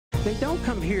They don't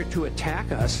come here to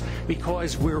attack us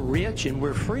because we're rich and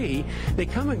we're free. They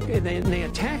come and they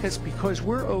attack us because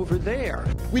we're over there.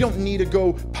 We don't need to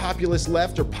go populist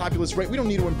left or populist right. We don't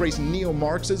need to embrace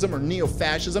neo-Marxism or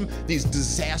neo-fascism, these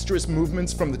disastrous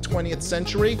movements from the 20th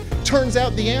century. Turns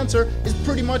out the answer is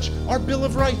pretty much our Bill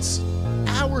of Rights,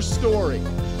 our story.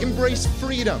 Embrace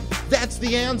freedom. That's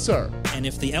the answer. And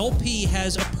if the LP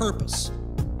has a purpose,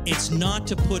 it's not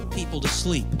to put people to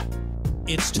sleep.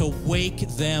 It's to wake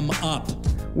them up.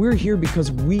 We're here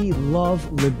because we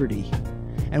love liberty,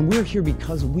 and we're here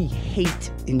because we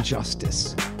hate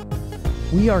injustice.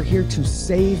 We are here to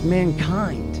save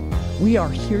mankind. We are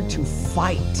here to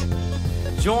fight.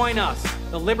 Join us,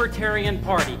 the Libertarian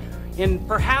Party, in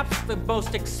perhaps the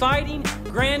most exciting,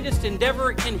 grandest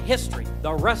endeavor in history,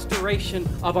 the restoration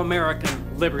of American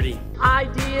liberty.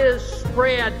 Ideas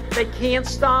spread, they can't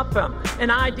stop them.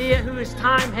 An idea whose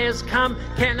time has come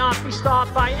cannot be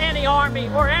stopped by any army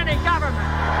or any government.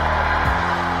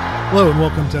 Hello and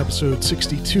welcome to episode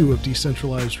 62 of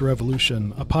Decentralized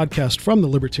Revolution, a podcast from the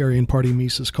Libertarian Party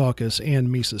Mises Caucus and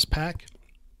Mises PAC.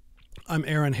 I'm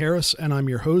Aaron Harris and I'm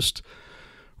your host.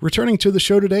 Returning to the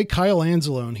show today, Kyle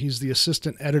Anzalone. He's the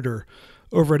assistant editor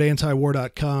over at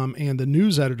antiwar.com and the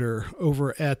news editor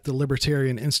over at the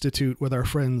Libertarian Institute with our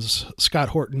friends Scott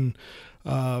Horton,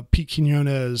 Pete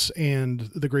Quinones,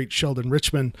 and the great Sheldon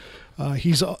Richman.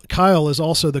 Kyle is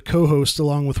also the co-host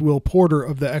along with Will Porter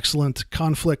of the excellent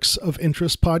Conflicts of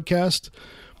Interest podcast.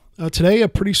 Today, a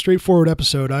pretty straightforward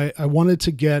episode. I wanted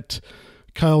to get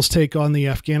Kyle's take on the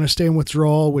Afghanistan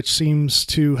withdrawal, which seems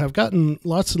to have gotten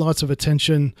lots and lots of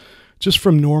attention just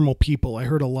from normal people. I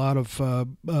heard a lot of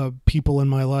people in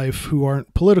my life who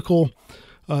aren't political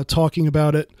talking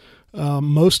about it.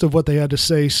 Most of what they had to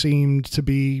say seemed to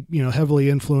be, heavily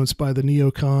influenced by the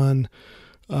neocon,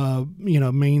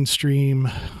 mainstream,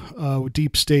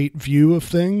 deep state view of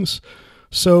things.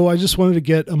 So I just wanted to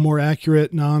get a more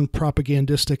accurate,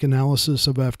 non-propagandistic analysis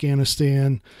of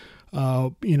Afghanistan.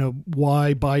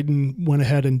 Why Biden went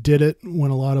ahead and did it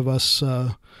when a lot of us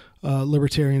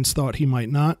libertarians thought he might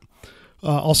not.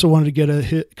 Also wanted to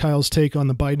get Kyle's take on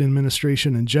the Biden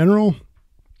administration in general,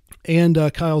 and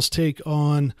Kyle's take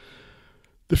on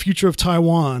the future of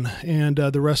Taiwan and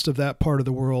the rest of that part of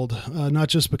the world, not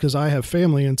just because I have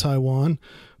family in Taiwan,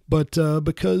 but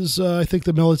because I think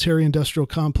the military-industrial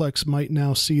complex might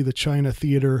now see the China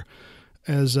theater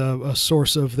as a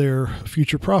source of their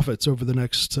future profits over the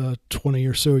next 20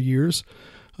 or so years.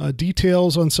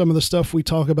 Details on some of the stuff we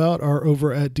talk about are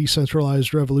over at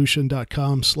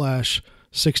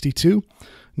decentralizedrevolution.com/62.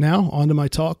 Now, on to my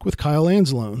talk with Kyle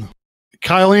Anzalone.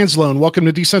 Kyle Anzalone, welcome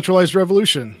to Decentralized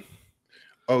Revolution.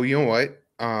 Oh, you know what?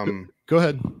 Go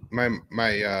ahead. My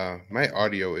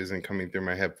audio isn't coming through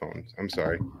my headphones. I'm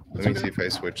sorry. Let me see if I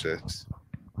switch this.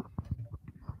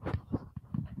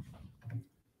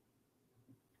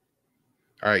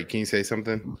 All right, can you say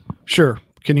something? Sure.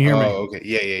 Can you hear me? Oh, okay.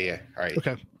 Yeah. All right.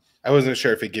 Okay. I wasn't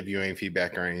sure if it give you any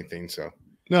feedback or anything, so.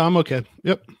 No, I'm okay.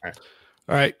 Yep. All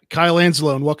right. Kyle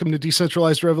Anzalone, welcome to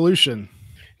Decentralized Revolution.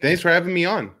 Thanks for having me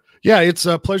on. Yeah, it's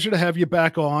a pleasure to have you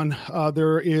back on.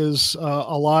 There is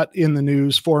a lot in the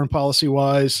news, foreign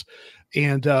policy-wise,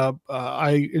 and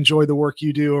I enjoy the work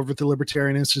you do over at the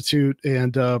Libertarian Institute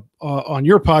and on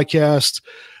your podcast.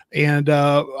 And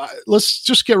let's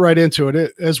just get right into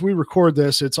it. As we record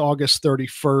this, it's August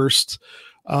 31st.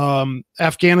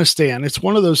 Afghanistan, it's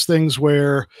one of those things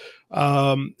where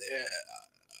I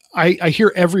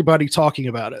hear everybody talking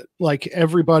about it. Like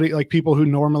everybody, like people who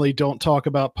normally don't talk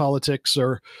about politics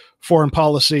or foreign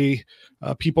policy,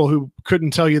 people who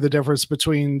couldn't tell you the difference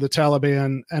between the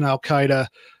Taliban and Al-Qaeda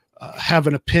have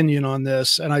an opinion on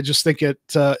this. And I just think it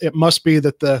must be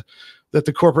that the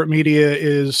corporate media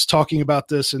is talking about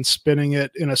this and spinning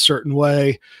it in a certain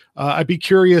way. I'd be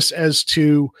curious as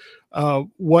to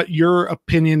what your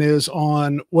opinion is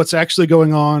on what's actually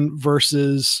going on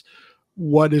versus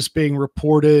what is being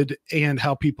reported and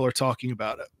how people are talking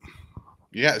about it.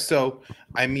 Yeah, so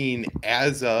I mean,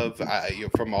 as of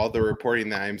from all the reporting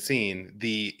that I'm seeing,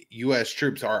 the U.S.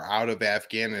 troops are out of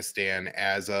Afghanistan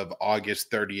as of August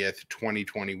 30th,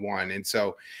 2021. And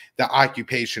so the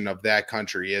occupation of that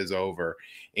country is over.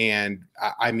 And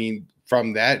I mean,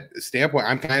 from that standpoint,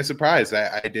 I'm kind of surprised.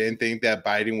 I didn't think that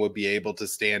Biden would be able to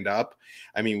stand up.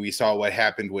 I mean, we saw what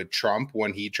happened with Trump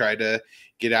when he tried to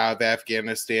get out of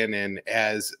Afghanistan. And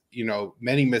as you know,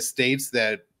 many mistakes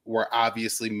that were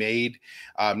obviously made,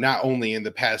 not only in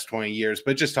the past 20 years,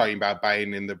 but just talking about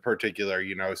Biden in the particular,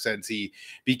 since he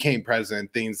became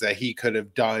president, things that he could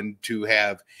have done to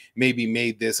have maybe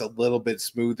made this a little bit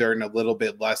smoother and a little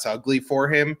bit less ugly for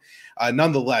him.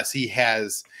 Nonetheless, he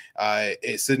has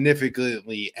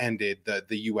significantly ended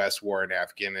the U.S. war in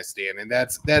Afghanistan, and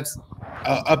that's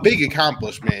a big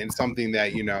accomplishment and something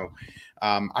that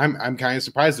I'm kind of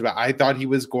surprised about. I thought he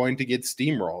was going to get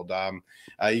steamrolled.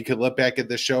 You could look back at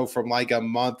the show from like a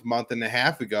month and a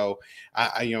half ago.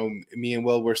 Me and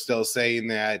Will were still saying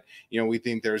that we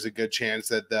think there's a good chance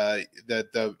that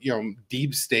the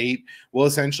deep state will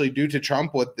essentially do to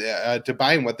Trump to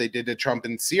Biden what they did to Trump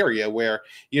in Syria, where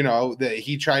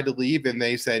he tried to leave and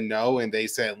they said no, and they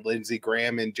sent Lindsey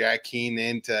Graham and Jack Keane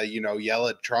in to yell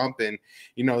at Trump, and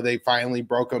they finally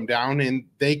broke him down and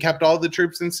they kept all the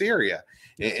troops in Syria.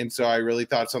 And so I really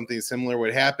thought something similar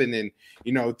would happen. And,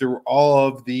 through all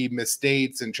of the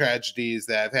mistakes and tragedies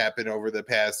that have happened over the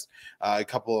past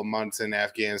couple of months in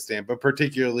Afghanistan, but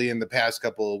particularly in the past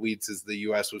couple of weeks as the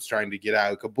U.S. was trying to get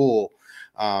out of Kabul,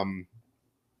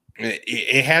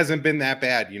 it hasn't been that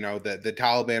bad. The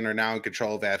Taliban are now in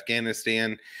control of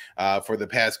Afghanistan. For the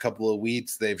past couple of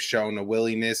weeks, they've shown a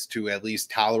willingness to at least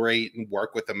tolerate and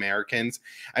work with Americans.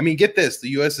 I mean, get this, the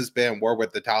U.S. has been at war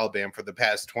with the Taliban for the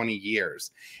past 20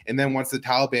 years. And then once the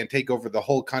Taliban take over the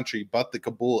whole country but the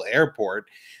Kabul airport,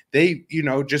 they,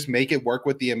 just make it work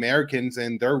with the Americans.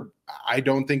 And I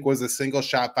don't think was a single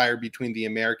shot fired between the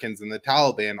Americans and the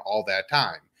Taliban all that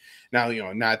time. Now,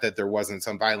 not that there wasn't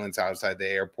some violence outside the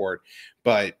airport,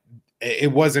 but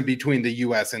it wasn't between the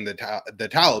U.S. and the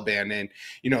Taliban. And,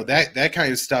 that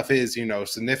kind of stuff is,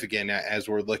 significant as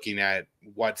we're looking at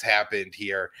what's happened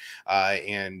here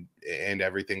and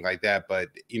everything like that. But,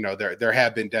 there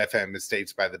have been definite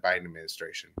mistakes by the Biden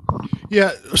administration.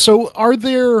 Yeah. So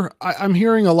I'm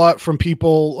hearing a lot from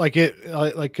people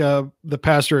the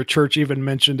pastor at church even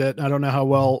mentioned it. I don't know how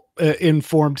well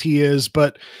informed he is,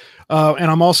 but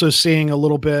and I'm also seeing a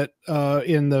little bit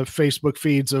in the Facebook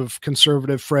feeds of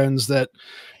conservative friends that,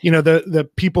 the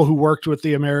people who worked with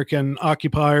the American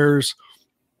occupiers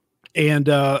and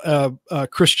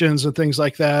Christians and things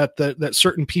like that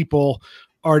certain people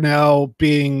are now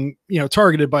being,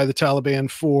 targeted by the Taliban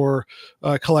for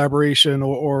collaboration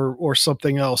or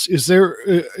something else. Is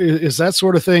that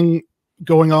sort of thing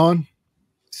going on?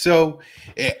 So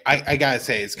I gotta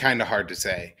say, it's kind of hard to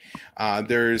say.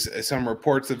 There's some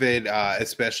reports of it,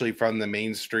 especially from the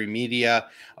mainstream media.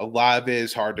 A lot of it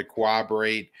is hard to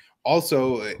corroborate.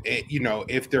 Also,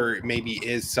 if there maybe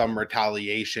is some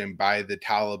retaliation by the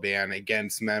Taliban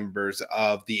against members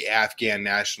of the Afghan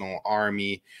National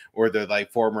Army or the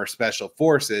former special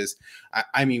forces,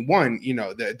 I mean, one,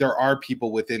 there are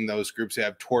people within those groups who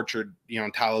have tortured,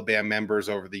 Taliban members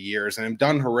over the years and have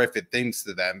done horrific things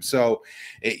to them. So,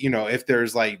 if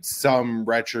there's some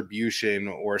retribution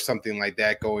or something like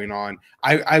that going on,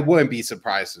 I wouldn't be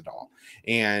surprised at all.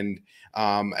 And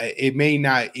it may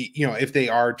not, if they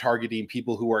are targeting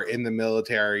people who are in the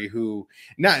military, who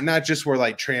not just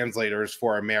were translators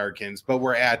for Americans, but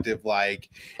were active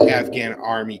Afghan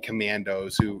army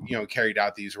commandos who, carried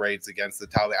out these raids against the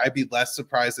Taliban. I'd be less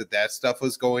surprised that stuff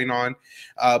was going on.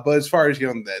 But as far as,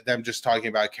 them just talking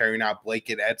about carrying out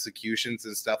blanket executions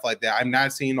and stuff like that, I'm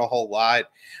not seeing a whole lot.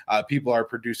 People are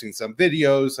producing some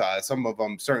videos. Some of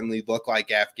them certainly look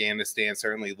like Afghanistan,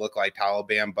 certainly look like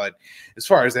Taliban. But as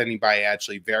far as anybody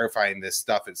actually verifying this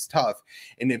stuff, it's tough.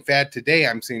 And in fact, today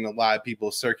I'm seeing a lot of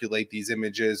people circulate these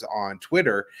images on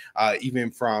Twitter, even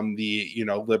from the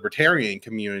libertarian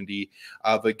community,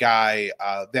 of a guy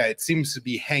that seems to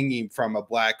be hanging from a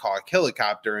Black Hawk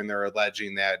helicopter, and they're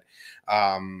alleging that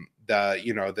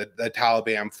the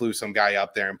Taliban flew some guy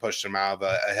up there and pushed him out of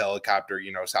a helicopter,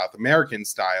 South American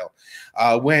style,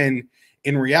 when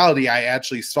in reality, I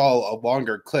actually saw a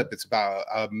longer clip. It's about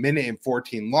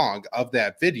 1:14 long of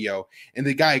that video. And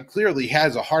the guy clearly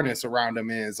has a harness around him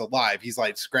and is alive. He's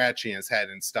scratching his head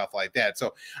and stuff like that.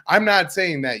 So I'm not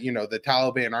saying that, the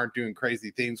Taliban aren't doing crazy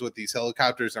things with these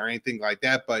helicopters or anything like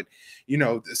that. But,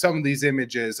 some of these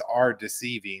images are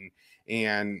deceiving.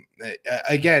 And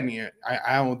again,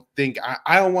 I don't think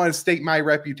I don't want to stake my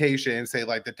reputation and say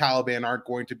the Taliban aren't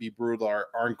going to be brutal or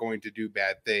aren't going to do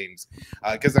bad things,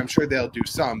 because I'm sure they'll do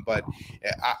some. But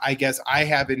I guess I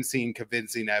haven't seen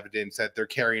convincing evidence that they're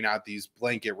carrying out these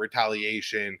blanket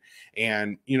retaliation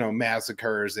and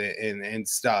massacres and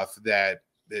stuff that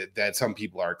some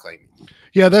people are claiming.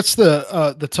 Yeah, that's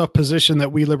the tough position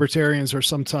that we libertarians are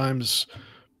sometimes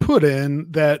put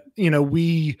in, that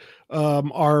we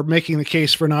are making the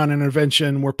case for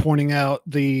non-intervention. We're pointing out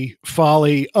the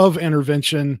folly of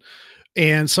intervention,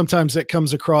 And sometimes that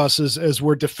comes across as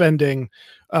we're defending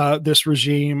this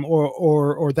regime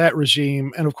or that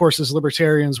regime. And of course, as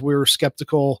libertarians, we're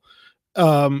skeptical,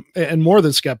 and more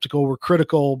than skeptical, we're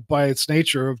critical by its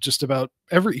nature of just about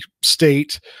every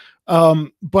state.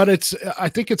 But I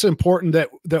think it's important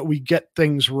that we get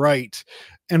things right.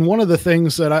 And one of the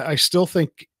things that I still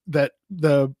think that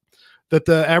the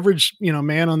average,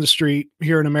 man on the street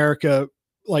here in America,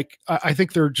 like, I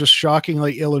think they're just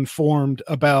shockingly ill-informed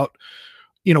about,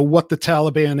 what the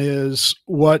Taliban is,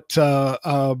 what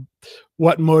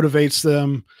motivates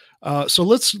them. So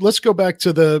let's go back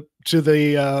to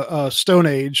the Stone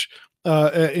Age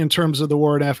in terms of the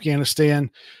war in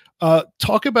Afghanistan.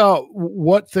 Talk about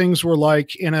what things were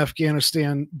like in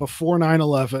Afghanistan before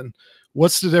 9/11.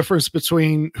 What's the difference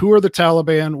between who are the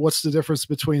Taliban? What's the difference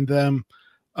between them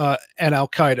and Al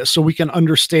Qaeda, so we can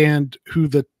understand who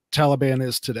the Taliban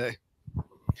is today?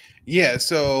 Yeah,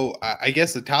 so I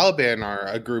guess the Taliban are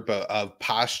a group of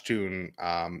Pashtun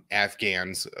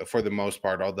Afghans for the most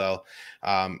part, although,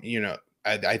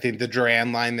 I think the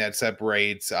Duran line that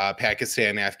separates Pakistan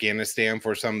and Afghanistan,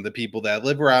 for some of the people that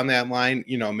live around that line,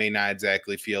 may not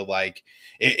exactly feel like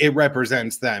it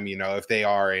represents them. If they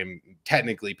are in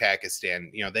technically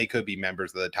Pakistan, they could be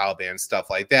members of the Taliban, stuff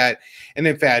like that. And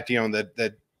in fact,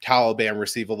 the Taliban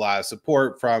receive a lot of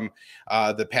support from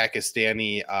the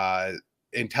Pakistani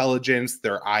intelligence.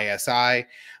 Their ISI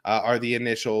are the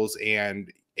initials,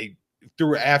 and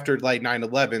after like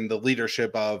 9/11, the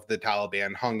leadership of the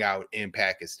Taliban hung out in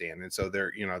Pakistan, and so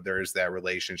there is that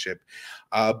relationship.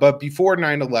 But before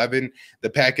 9/11, the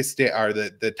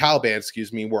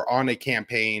Taliban, were on a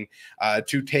campaign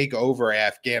to take over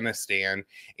Afghanistan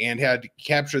and had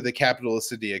captured the capital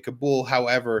city of Kabul.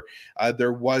 However,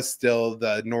 there was still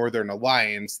the Northern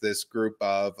Alliance, this group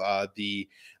of the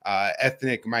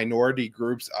ethnic minority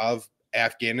groups of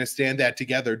Afghanistan that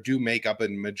together do make up a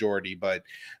majority, but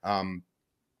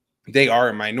they are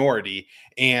a minority,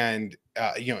 and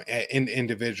in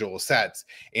individual sets.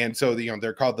 And so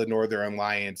they're called the Northern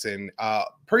Alliance, and I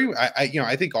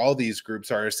think all these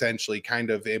groups are essentially kind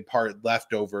of in part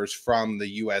leftovers from the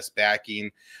U.S.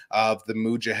 backing of the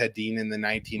Mujahideen in the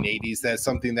 1980s. That's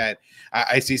something that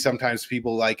I see sometimes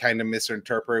people like kind of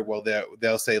misinterpret. Well,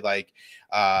 they'll say like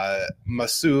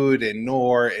Masood and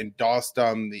Noor and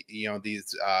Dostum,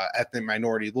 these ethnic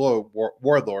minority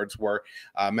warlords were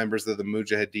members of the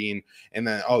Mujahideen, and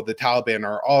then the Taliban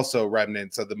are also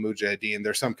remnants of the Mujahideen.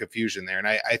 There's some confusion there, and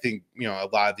I think a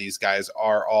lot of these guys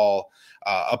are all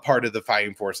a part of the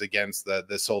fighting force against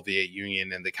the Soviet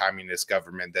Union and the communist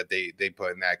government that they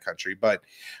put in that country. But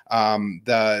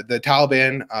the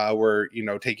Taliban were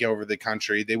taking over the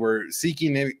country. They were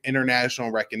seeking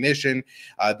international recognition.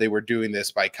 They were doing this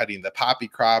by cutting the poppy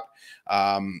crop,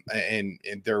 and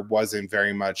there wasn't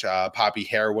very much poppy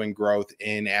heroin growth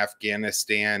in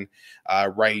Afghanistan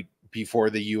right before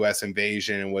the U.S.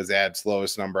 invasion, and was at its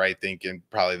lowest number, I think, in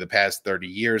probably the past 30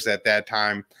 years at that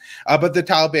time. But the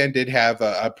Taliban did have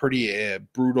a pretty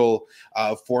brutal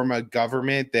form of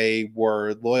government. They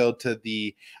were loyal to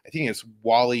I think it's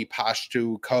Wali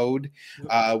Pashtu code,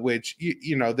 which,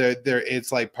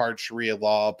 it's like part Sharia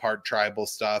law, part tribal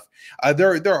stuff.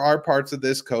 There are parts of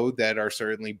this code that are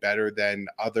certainly better than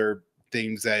other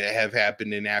things that have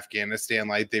happened in Afghanistan,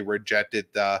 like they rejected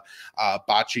the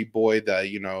bocce boy,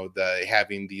 the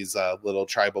having these little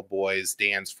tribal boys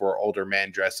dance for older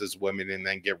men dressed as women and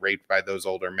then get raped by those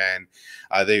older men.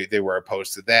 They were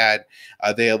opposed to that.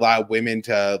 They allowed women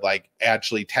to like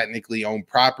actually technically own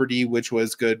property, which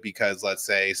was good because let's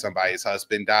say somebody's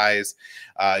husband dies,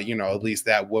 at least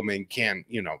that woman can,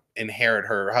 inherit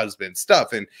her husband's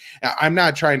stuff. And I'm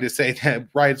not trying to say that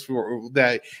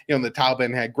the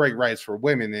Taliban had great rights for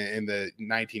women in the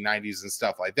 1990s and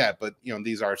stuff like that, but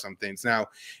these are some things. Now,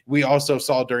 we also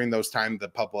saw during those times the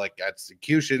public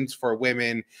executions for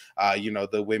women,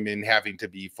 the women having to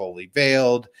be fully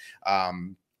veiled.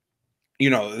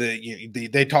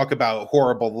 They talk about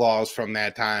horrible laws from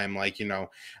that time, like,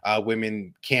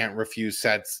 women can't refuse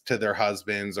sex to their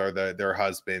husbands, or their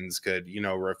husbands could,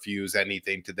 refuse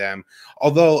anything to them.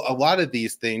 Although a lot of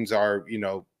these things are,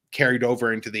 carried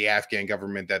over into the Afghan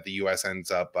government that the U.S. ends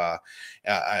up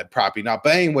propping up.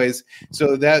 But anyways,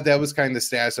 so that was kind of the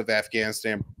status of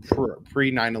Afghanistan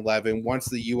pre 9/11. Once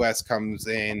the U.S. comes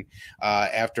in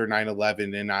after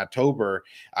 9/11 in October,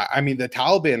 the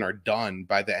Taliban are done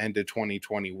by the end of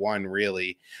 2021.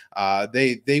 Really,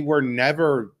 they were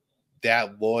never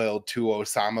that loyal to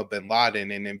Osama bin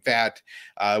Laden. And in fact,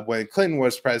 when Clinton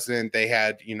was president, they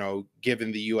had,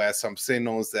 given the U.S. some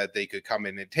signals that they could come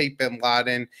in and take bin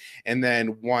Laden. And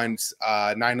then once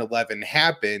 9/11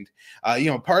 happened,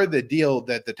 part of the deal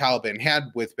that the Taliban had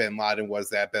with bin Laden was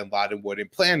that bin Laden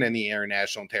wouldn't plan any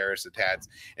international terrorist attacks.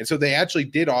 And so they actually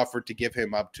did offer to give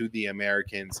him up to the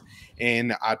Americans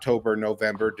in October,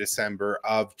 November, December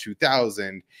of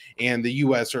 2000. And the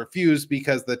U.S. refused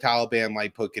because the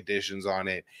Taliban put conditions on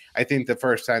it. I think the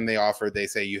first time they offered, they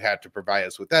say you have to provide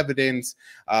us with evidence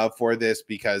for this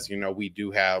because, we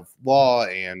do have law.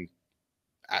 And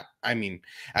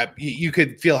you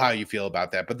could feel how you feel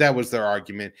about that, but that was their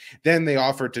argument. Then they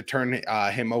offered to turn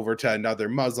him over to another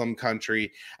Muslim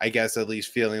country, I guess, at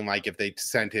least feeling like if they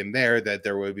sent him there, that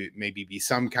there would maybe be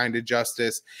some kind of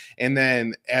justice. And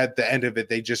then at the end of it,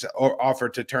 they just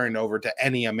offered to turn over to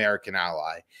any American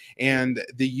ally. And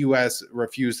the U.S.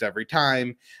 refused every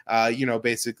time,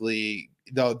 basically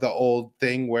the old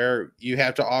thing where you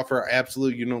have to offer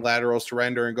absolute unilateral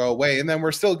surrender and go away, and then we're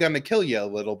still going to kill you a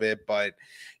little bit, but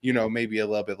maybe a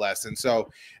little bit less. And so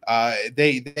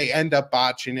they end up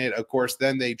botching it. Of course,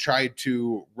 then they tried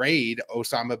to raid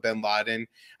Osama bin Laden.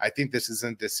 I think this is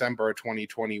in December of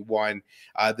 2021.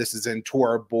 This is in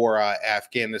Tora Bora,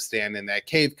 Afghanistan, in that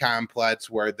cave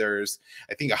complex where there's,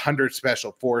 I think, 100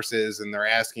 special forces, and they're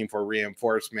asking for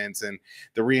reinforcements. And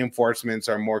the reinforcements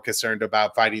are more concerned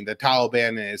about fighting the Taliban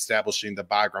and establishing the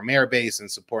Bagram Air Base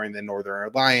and supporting the Northern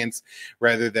Alliance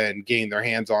rather than getting their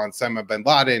hands on Osama bin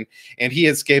Laden. And he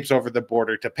escapes over the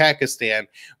border to Pakistan,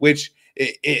 which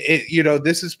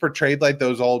this is portrayed like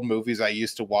those old movies I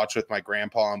used to watch with my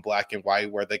grandpa in black and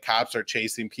white, where the cops are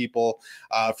chasing people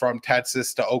from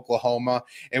Texas to Oklahoma.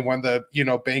 And when the,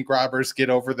 bank robbers get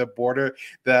over the border,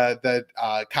 the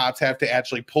cops have to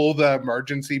actually pull the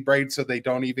emergency brake so they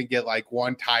don't even get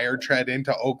one tire tread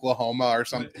into Oklahoma or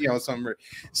some, some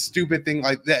stupid thing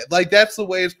like that. That's the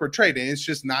way it's portrayed. And it's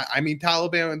just not,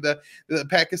 Taliban and the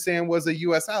Pakistan was a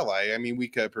U.S. ally. We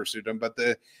could have pursued them, but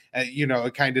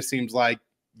it kind of seems like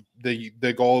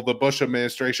the goal of the Bush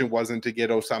administration wasn't to get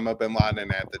Osama bin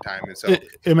Laden at the time. And so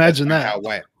imagine that how it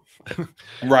went.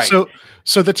 Right.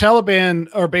 So the Taliban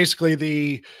are basically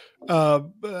the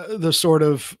sort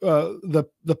of the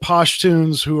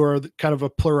Pashtuns, who are kind of a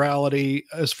plurality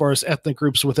as far as ethnic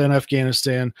groups within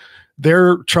Afghanistan.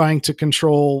 They're trying to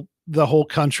control the whole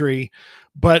country,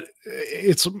 but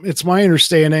it's my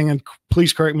understanding, and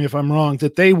please correct me if I'm wrong,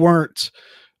 that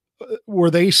were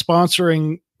they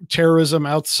sponsoring terrorism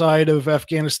outside of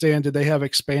Afghanistan? Did they have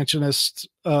expansionist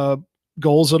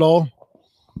goals at all?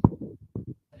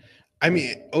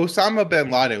 Osama bin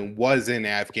Laden was in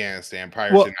Afghanistan prior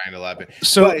to 9/11.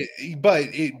 So,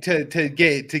 to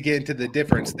get into the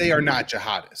difference, they are not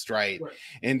jihadists, right?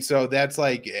 And so that's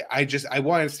I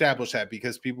want to establish that,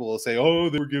 because people will say, oh,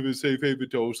 they were giving safe haven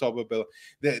to Osama bin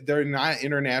Laden. They're not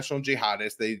international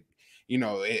jihadists.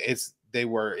 They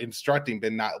were instructing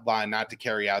bin Laden not to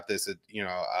carry out this,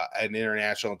 an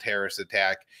international terrorist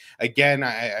attack. Again,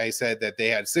 I said that they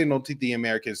had signaled to the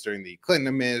Americans during the Clinton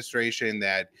administration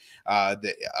that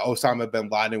Osama bin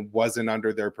Laden wasn't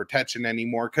under their protection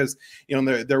anymore, because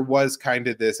there was kind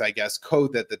of this, I guess,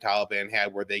 code that the Taliban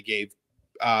had where they gave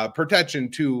protection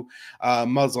to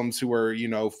Muslims who were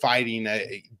fighting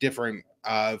different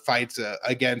fights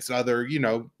against other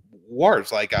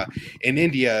wars, like in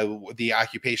India, the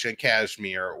occupation of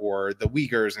Kashmir, or the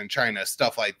Uyghurs in China,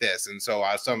 stuff like this. And so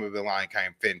Osama bin Laden kind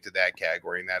of fit into that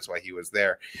category, and that's why he was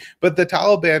there. But the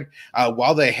Taliban,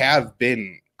 while they have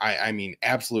been,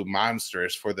 absolute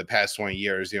monsters for the past 20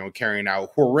 years, carrying out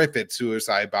horrific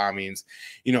suicide bombings,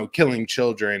 killing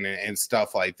children and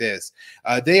stuff like this,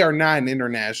 they are not an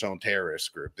international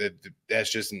terrorist group.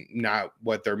 That's just not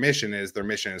what their mission is. Their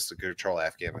mission is to control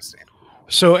Afghanistan.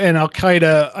 So, and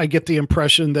Al-Qaeda, I get the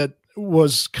impression that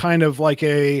was kind of like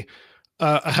a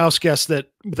house guest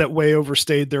that way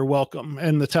overstayed their welcome,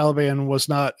 and the Taliban was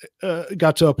not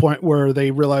got to a point where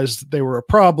they realized they were a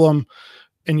problem.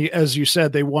 And as you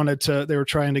said, they were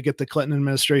trying to get the Clinton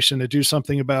administration to do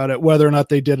something about it. Whether or not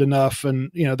they did enough,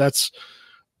 and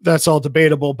that's all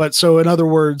debatable. But so, in other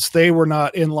words, they were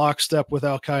not in lockstep with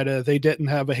Al-Qaeda. They didn't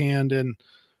have a hand in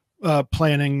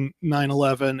planning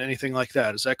 9/11, anything like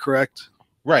that. Is that correct?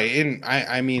 Right. And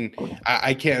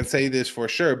I can't say this for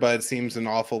sure, but it seems an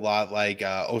awful lot like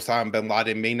Osama bin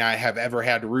Laden may not have ever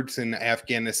had roots in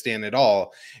Afghanistan at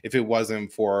all if it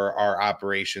wasn't for our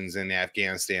operations in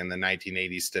Afghanistan in the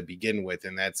 1980s to begin with.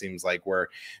 And that seems like where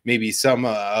maybe some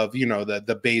of,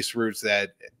 the base roots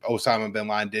that Osama bin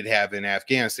Laden did have in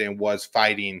Afghanistan was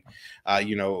fighting,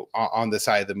 on the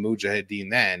side of the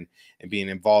Mujahideen then, and being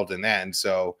involved in that. And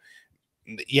so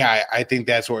yeah, I think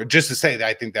that's where, just to say that,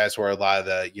 I think that's where a lot of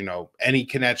the, you know, any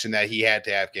connection that he had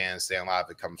to Afghanistan, a lot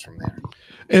of it comes from there.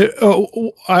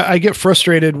 I get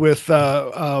frustrated with,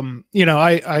 you know,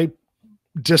 I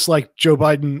dislike Joe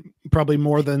Biden probably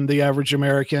more than the average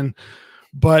American,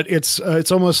 but it's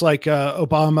almost like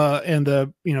Obama and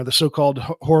the, you know, the so-called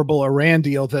horrible Iran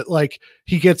deal, that like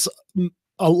he gets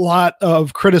a lot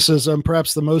of criticism,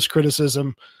 perhaps the most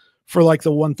criticism, for like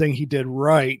the one thing he did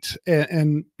right.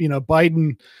 And you know,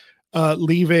 Biden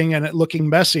leaving and it looking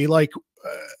messy, like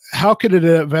how could it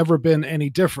have ever been any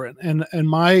different? And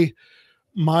my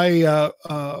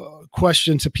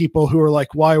question to people who are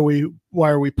like, why are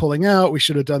we pulling out? We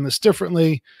should have done this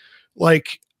differently.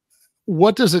 Like,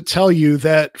 what does it tell you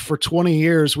that for 20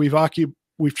 years we've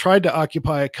tried to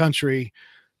occupy a country,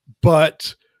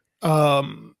 but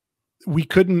we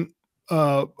couldn't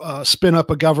spin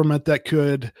up a government that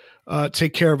could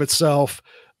take care of itself?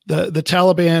 The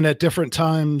Taliban at different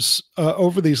times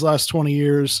over these last 20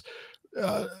 years,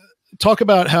 talk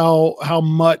about how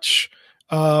much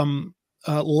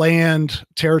land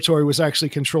territory was actually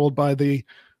controlled by the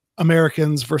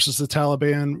Americans versus the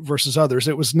Taliban versus others.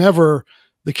 It was never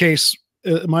the case,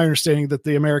 my understanding, that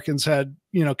the Americans had,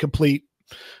 you know, complete,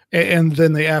 and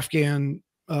then the Afghan,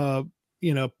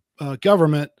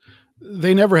 government,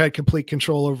 they never had complete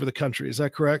control over the country. Is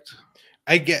that correct?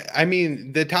 I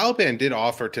mean, the Taliban did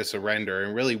offer to surrender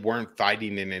and really weren't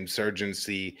fighting an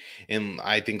insurgency in,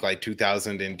 I think, like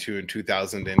 2002 and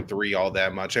 2003 all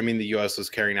that much. I mean, the U.S. was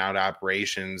carrying out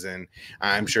operations, and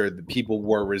I'm sure the people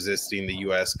were resisting the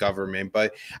U.S. government.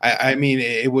 But I mean,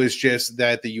 it was just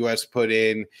that the U.S. put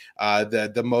in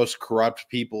the most corrupt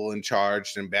people in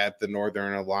charge and bat the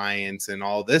Northern Alliance and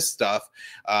all this stuff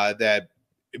that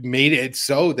made it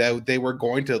so that they were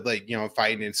going to, like, you know,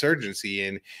 fight an insurgency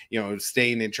and, you know,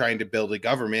 staying and trying to build a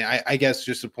government. I guess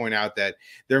just to point out that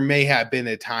there may have been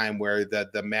a time where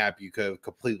the map you could have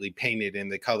completely painted in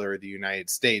the color of the United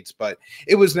States, but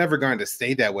it was never going to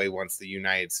stay that way once the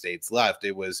United States left.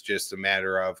 It was just a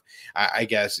matter of, I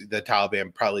guess the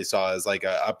Taliban probably saw as like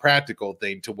a practical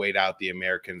thing to wait out the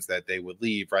Americans that they would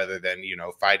leave, rather than, you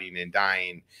know, fighting and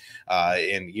dying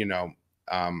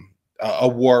a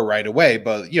war right away.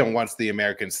 But, you know, once the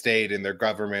Americans stayed and their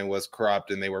government was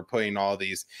corrupt and they were putting all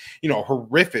these, you know,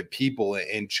 horrific people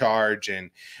in charge,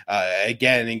 and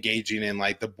again, engaging in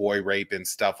like the boy rape and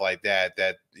stuff like that,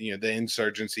 you know, the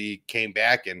insurgency came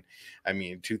back. And I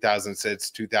mean,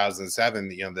 2006, 2007,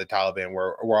 you know, the Taliban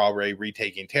were already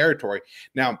retaking territory.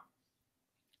 Now,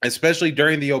 especially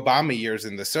during the Obama years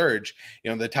in the surge,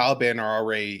 you know, the Taliban are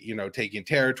already, you know, taking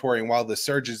territory. And while the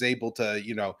surge is able to,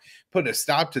 you know, put a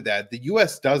stop to that, the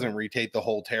U.S. doesn't retake the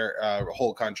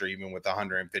whole country, even with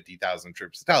 150,000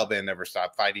 troops. The Taliban never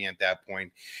stopped fighting at that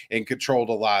point and controlled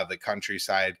a lot of the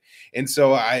countryside. And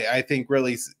so I think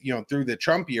really, you know, through the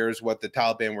Trump years, what the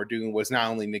Taliban were doing was not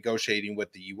only negotiating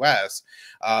with the U.S.,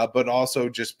 but also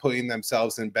just putting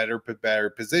themselves in better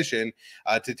position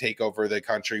to take over the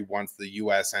country once the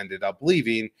U.S. ended up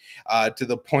leaving, to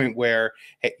the point where,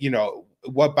 you know,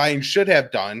 what Biden should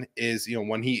have done is, you know,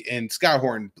 when and Scott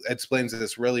Horton explains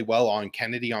this really well on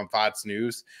Kennedy on Fox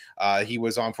News. He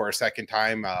was on for a second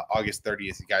time, August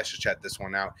 30th. You guys should check this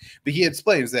one out. But he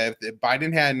explains that if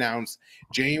Biden had announced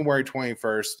January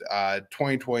 21st,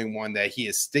 2021, that he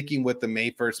is sticking with the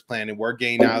May 1st plan and we're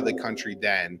getting out of the country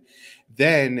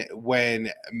then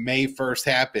when May 1st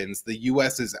happens, the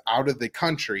U.S. is out of the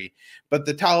country, but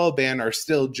the Taliban are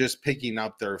still just picking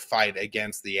up their fight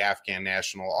against the Afghan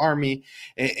National Army.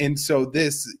 And so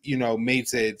this, you know,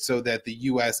 makes it so that the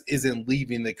U.S. isn't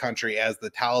leaving the country as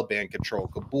the Taliban control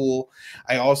Kabul.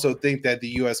 I also think that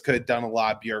the U.S. could have done a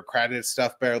lot of bureaucratic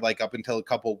stuff better. Like up until a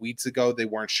couple of weeks ago, they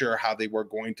weren't sure how they were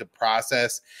going to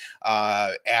process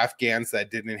Afghans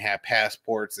that didn't have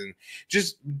passports, and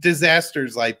just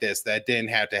disasters like this that didn't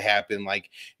have to happen, like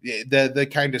the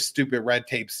kind of stupid red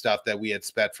tape stuff that we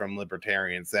expect from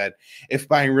libertarians, that if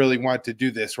Biden really wanted to do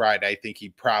this right, I think he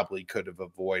probably could have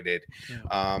avoided.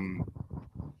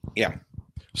 Yeah.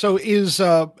 So is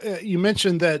you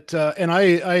mentioned that, and I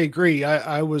agree.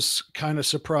 I was kind of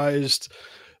surprised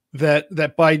that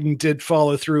Biden did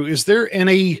follow through. Is there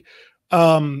any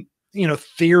you know,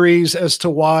 theories as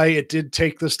to why it did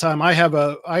take this time? I have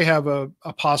a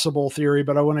possible theory,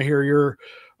 but I want to hear your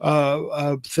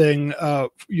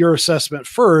your assessment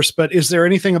first. But is there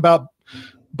anything about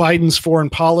Biden's foreign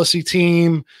policy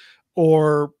team,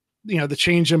 or, you know, the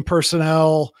change in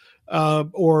personnel,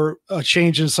 or a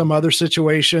change in some other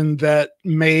situation that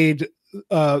made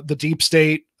the deep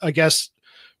state, I guess,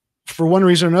 for one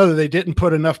reason or another, they didn't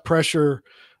put enough pressure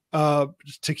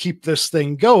to keep this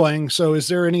thing going? So is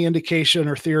there any indication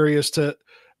or theory as to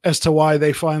as to why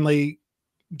they finally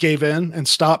gave in and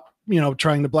stopped,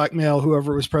 trying to blackmail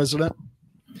whoever was president?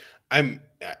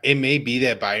 It may be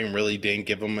that Biden really didn't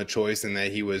give him a choice and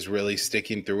that he was really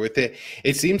sticking through with it.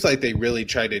 It seems like they really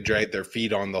tried to drag their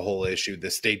feet on the whole issue,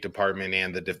 the State Department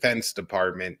and the Defense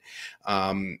Department.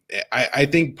 I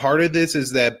think part of this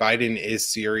is that Biden is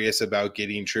serious about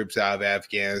getting troops out of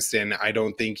Afghanistan. I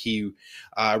don't think he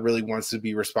really wants to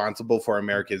be responsible for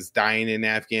Americans dying in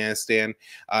Afghanistan.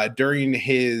 During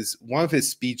one of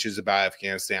his speeches about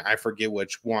Afghanistan, I forget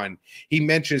which one, he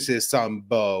mentions his son,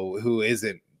 Bo, who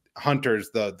isn't Hunter's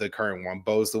the current one.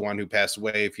 Bo's the one who passed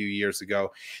away a few years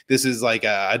ago. This is like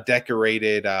a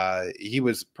decorated, he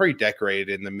was pretty decorated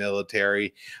in the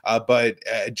military, but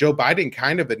Joe Biden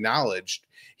kind of acknowledged,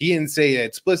 he didn't say it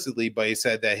explicitly, but he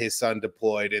said that his son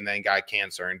deployed and then got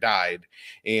cancer and died.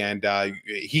 And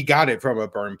he got it from a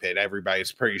burn pit.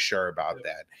 Everybody's pretty sure about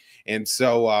that. And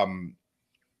so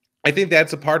I think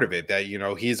that's a part of it, that,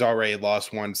 he's already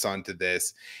lost one son to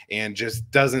this and just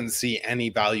doesn't see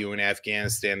any value in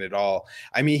Afghanistan at all.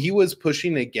 I mean, he was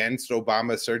pushing against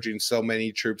Obama surging so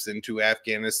many troops into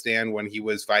Afghanistan when he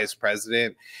was vice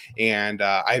president. And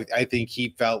I think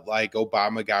he felt like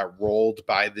Obama got rolled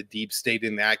by the deep state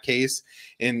in that case.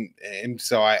 And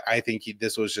so I think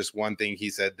this was just one thing he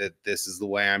said, that this is the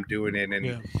way I'm doing it. And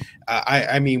yeah.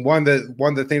 I mean, one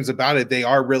of the things about it, they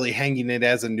are really hanging it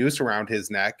as a noose around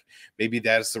his neck. Maybe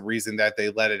that's the reason that they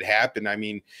let it happen. I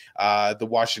mean, the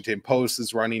Washington Post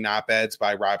is running op-eds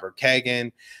by Robert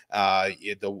Kagan,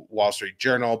 the Wall Street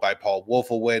Journal by Paul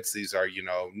Wolfowitz. These are,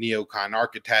 neocon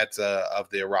architects of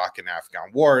the Iraq and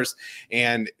Afghan wars.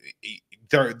 And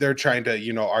they're trying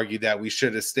to, argue that we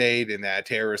should have stayed and that a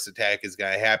terrorist attack is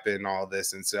going to happen and all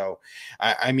this. And so,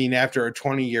 I mean, after a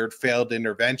 20-year failed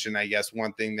intervention, I guess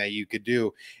one thing that you could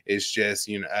do is just,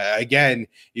 again,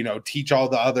 teach all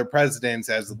the other presidents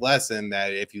as a lesson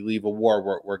that if you leave a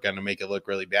war, we're going to make it look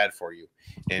really bad for you.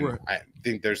 And right. I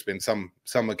think there's been some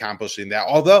accomplishing that.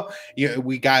 Although,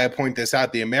 we got to point this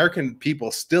out, the American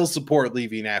people still support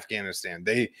leaving Afghanistan.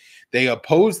 They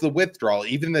oppose the withdrawal.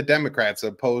 Even the Democrats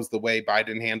oppose the way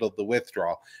Biden handled the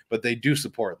withdrawal, but they do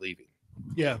support leaving.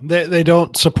 Yeah, they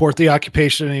don't support the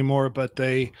occupation anymore, but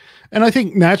and I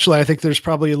think naturally, I think there's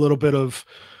probably a little bit of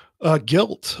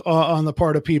guilt on the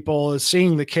part of people as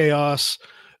seeing the chaos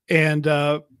and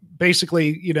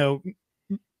basically,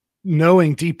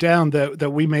 knowing deep down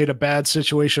that we made a bad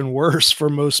situation worse for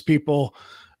most people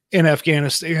in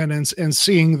Afghanistan, and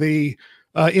seeing the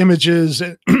images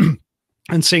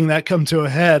and seeing that come to a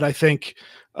head. I think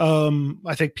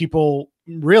people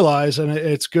realize, and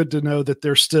it's good to know that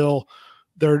they're still,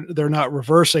 they're not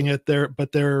reversing it there, but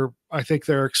I think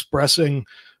they're expressing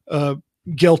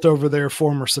guilt over their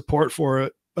former support for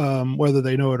it, whether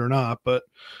they know it or not. But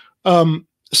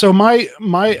so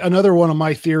another one of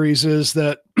my theories is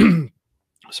that,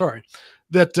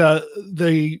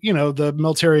 the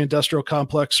military industrial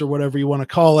complex, or whatever you want to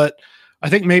call it, I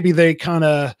think maybe they kind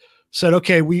of said,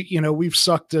 okay, we've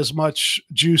sucked as much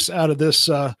juice out of this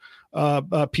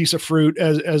piece of fruit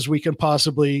as we can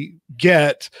possibly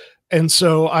get. And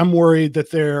so I'm worried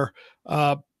that they're,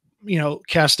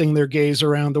 casting their gaze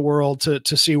around the world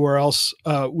to see where else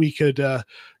we could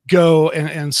go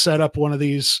and set up one of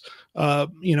these,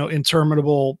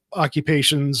 interminable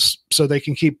occupations so they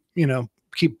can keep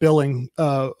billing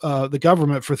the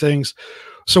government for things.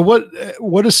 So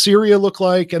what does Syria look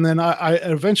like? And then I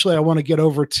eventually want to get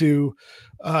over to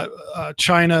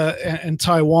China and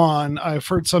Taiwan. I've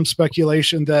heard some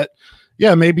speculation that,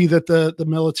 maybe that the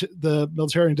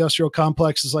military industrial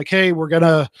complex is like, hey, we're going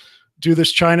to do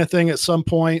this China thing at some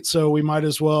point, so we might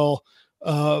as well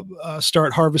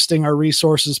start harvesting our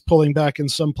resources, pulling back in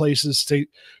some places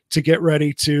to get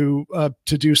ready to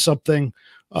do something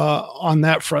on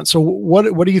that front. So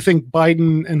what do you think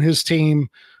Biden and his team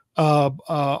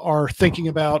are thinking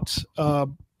about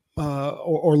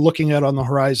or looking at on the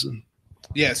horizon?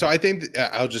 Yeah, so I think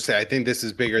I'll just say I think this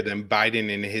is bigger than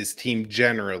Biden and his team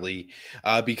generally,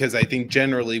 because I think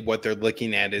generally what they're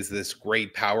looking at is this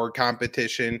great power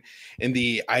competition and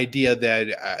the idea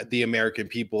that the American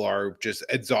people are just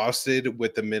exhausted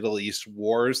with the Middle East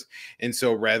wars. And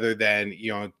so rather than,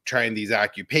 trying these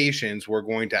occupations, we're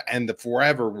going to end the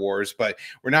forever wars, but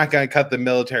we're not going to cut the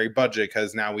military budget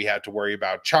because now we have to worry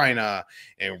about China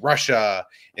and Russia.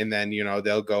 And then,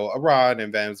 they'll go Iran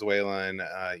and Venezuela and,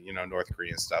 North Korea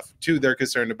and stuff too they're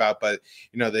concerned about, but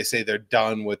they say they're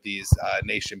done with these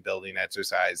nation building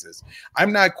exercises.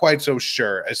 I'm not quite so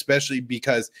sure, especially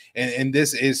because and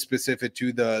this is specific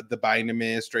to the Biden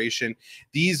administration.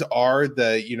 These are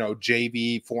the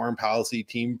JV foreign policy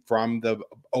team from the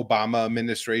Obama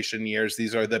administration years.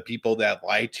 These are the people that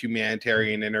liked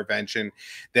humanitarian intervention,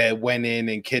 that went in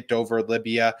and kicked over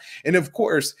Libya. And of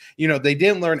course, you know, they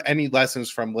didn't learn any lessons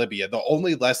from Libya. The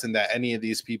only lesson that any of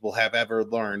these people have ever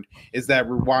learned is that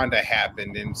Rwanda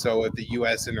happened. And so if the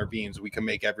U.S. intervenes, we can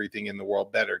make everything in the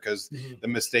world better, because the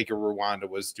mistake of Rwanda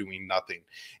was doing nothing.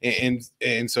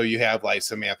 And so you have like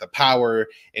Samantha Power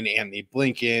and Anthony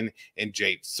Blinken and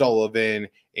Jake Sullivan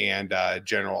and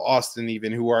General Austin,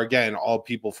 even, who are, again, all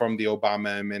people from the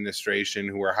Obama administration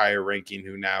who are higher ranking,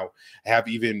 who now have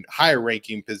even higher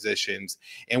ranking positions.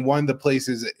 And one of the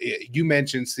places you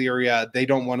mentioned, Syria, they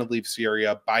don't want to leave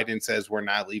Syria. Biden says we're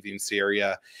not leaving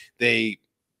Syria. They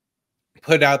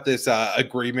put out this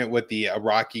agreement with the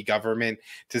Iraqi government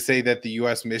to say that the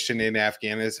U.S. mission in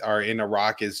Afghanistan or in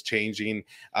Iraq is changing.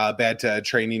 Bad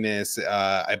training is,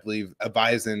 I believe,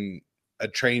 advising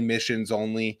train missions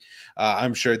only.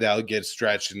 I'm sure that'll get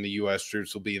stretched, and the U.S.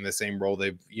 troops will be in the same role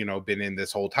they've, you know, been in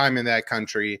this whole time in that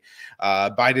country.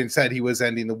 Biden said he was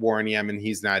ending the war in Yemen.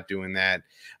 He's not doing that.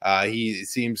 He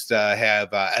seems to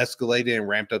have escalated and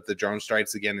ramped up the drone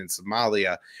strikes again in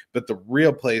Somalia. But the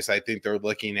real place I think they're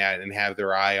looking at and have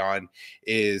their eye on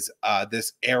is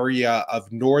this area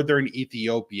of northern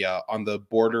Ethiopia on the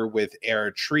border with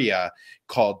Eritrea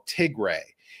called Tigray.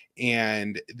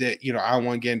 And that, you know, I don't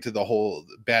want to get into the whole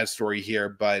bad story here,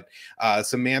 but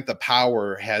Samantha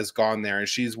Power has gone there, and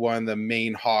she's one of the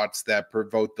main hots that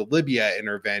provoked the Libya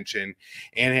intervention,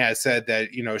 and has said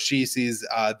that, you know, she sees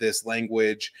this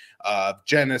language of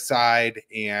genocide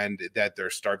and that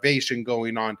there's starvation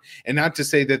going on. And not to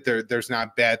say that there's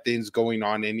not bad things going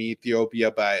on in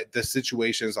Ethiopia, but the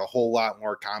situation is a whole lot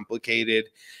more complicated.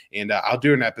 And I'll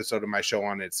do an episode of my show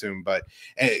on it soon. But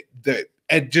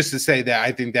and just to say that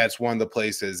I think that's one of the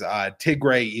places,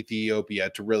 Tigray, Ethiopia,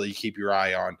 to really keep your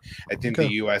eye on. I think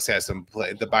the U.S. has the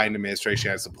Biden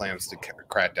administration has some plans to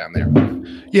crack down there.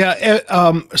 Yeah.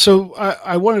 So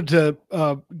I wanted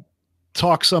to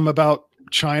talk some about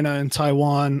China and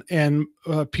Taiwan, and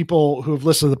people who have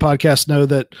listened to the podcast know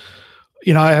that,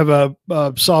 you know, I have a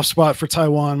soft spot for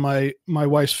Taiwan. My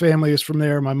wife's family is from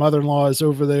there. My mother-in-law is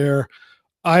over there.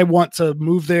 I want to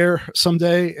move there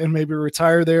someday and maybe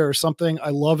retire there or something. I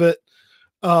love it.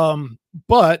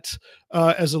 But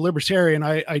as a libertarian,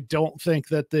 I don't think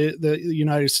that the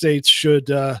United States should,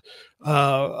 you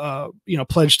know,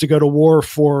 pledge to go to war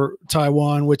for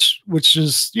Taiwan, which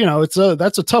is, you know,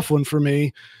 that's a tough one for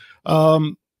me.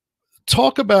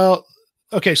 Talk about,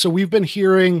 okay, so we've been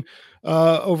hearing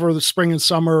over the spring and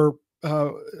summer,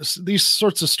 these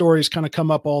sorts of stories kind of come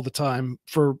up all the time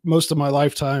for most of my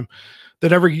lifetime,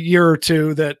 that every year or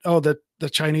two that the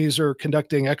Chinese are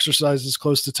conducting exercises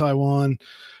close to Taiwan,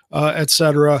 et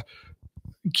cetera.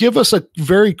 Give us a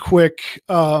very quick,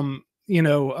 you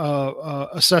know,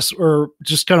 assess, or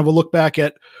just kind of a look back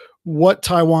at what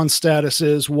Taiwan's status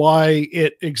is, why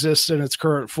it exists in its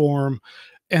current form,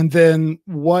 and then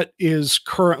what is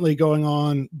currently going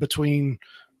on between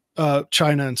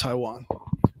China and Taiwan.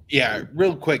 Yeah,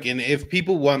 real quick. And if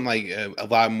people want like a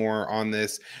lot more on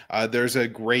this, there's a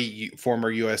great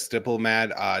former U.S.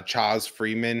 diplomat, Charles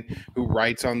Freeman, who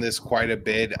writes on this quite a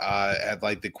bit at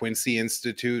like the Quincy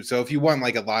Institute. So if you want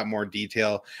like a lot more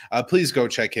detail, please go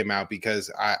check him out,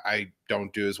 because I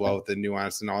don't do as well with the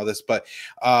nuance and all this. But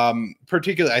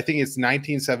particularly, I think it's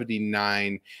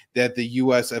 1979 that the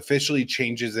U.S. officially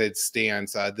changes its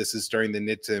stance. This is during the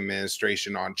Nixon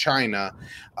administration on China.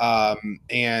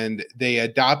 And they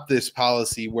adopt this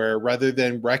policy where, rather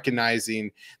than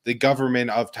recognizing the government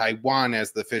of Taiwan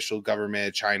as the official government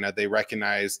of China, they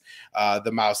recognize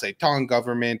the Mao Zedong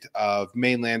government of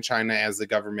mainland China as the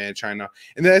government of China.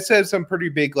 And that has some pretty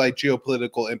big like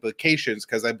geopolitical implications,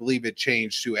 because I believe it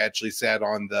changed to actually sat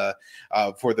on the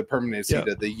for the permanent seat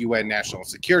of the UN National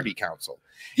Security Council.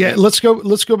 Yeah, let's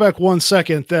go back 1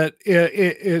 second. That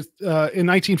in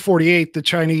 1948, the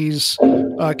Chinese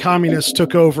communists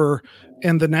took over,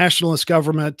 and the nationalist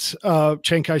government,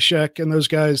 Chiang Kai-shek and those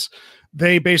guys,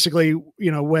 they basically,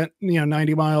 you know, went, you know,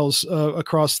 90 miles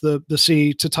across the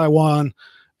sea to Taiwan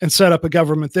and set up a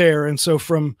government there. And so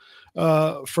from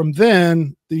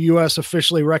then, the U.S.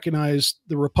 officially recognized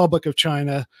the Republic of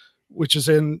China, which is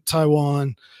in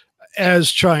Taiwan,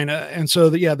 as China. And so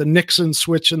the Nixon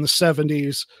switch in the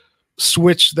 70s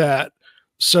switched that.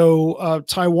 So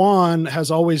Taiwan has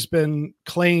always been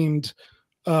claimed,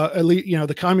 at least, you know,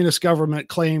 the communist government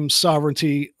claims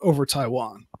sovereignty over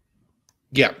Taiwan.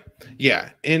 Yeah. Yeah.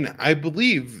 And I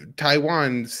believe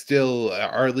Taiwan still,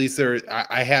 or at least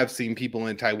I have seen people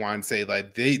in Taiwan say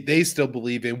like they still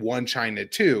believe in one China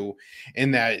too,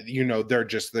 and that, you know, they're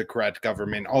just the correct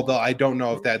government. Although I don't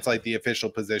know if that's like the official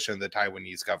position of the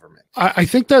Taiwanese government. I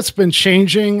think that's been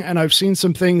changing. And I've seen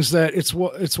some things that it's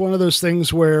one of those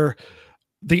things where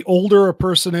the older a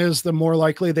person is, the more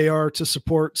likely they are to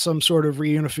support some sort of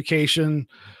reunification,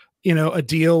 you know, a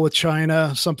deal with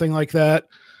China, something like that.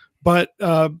 But,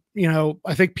 you know,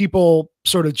 I think people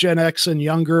sort of Gen X and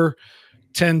younger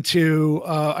tend to,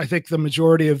 I think the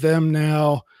majority of them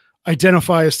now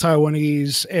identify as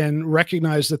Taiwanese and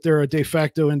recognize that they're a de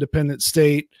facto independent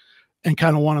state and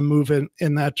kind of want to move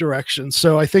in that direction.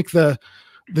 So I think the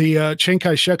Chiang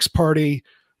Kai-shek's party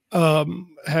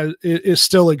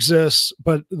still exists,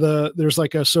 but there's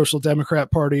like a social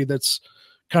democrat party that's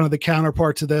kind of the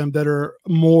counterpart to them that are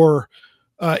more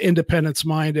independence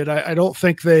minded. I don't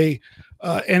think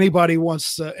anybody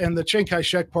wants to, and the Chiang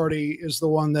Kai-shek party is the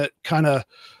one that kind of,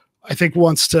 I think,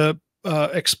 wants to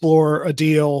explore a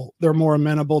deal. They're more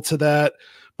amenable to that.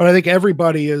 But I think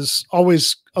everybody is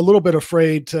always a little bit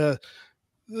afraid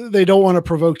they don't want to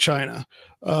provoke China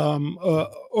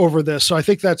over this. So I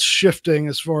think that's shifting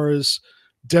as far as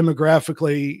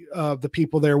demographically the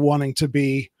people there wanting to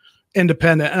be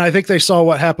independent. And I think they saw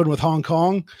what happened with Hong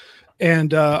Kong.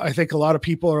 And I think a lot of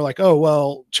people are like, oh,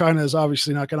 well, China is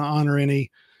obviously not going to honor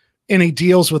any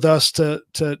deals with us to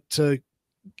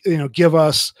you know, give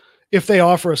us, if they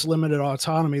offer us limited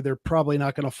autonomy, they're probably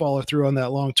not going to follow through on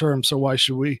that long term. So why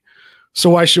should we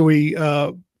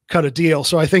cut a deal?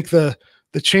 So I think the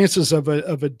chances of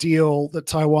a deal that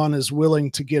Taiwan is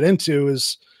willing to get into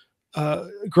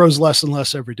grows less and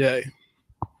less every day.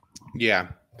 Yeah.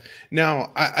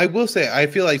 Now, I will say, I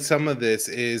feel like some of this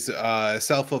is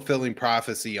self-fulfilling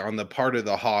prophecy on the part of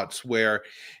the Hots, where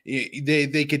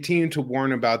they continue to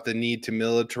warn about the need to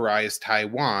militarize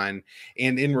Taiwan.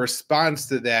 And in response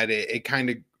to that, it kind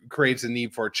of creates a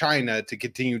need for China to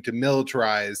continue to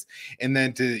militarize, and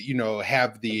then to, you know,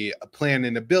 have the plan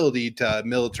and ability to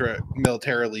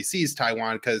militarily seize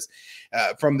Taiwan. Because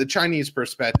from the Chinese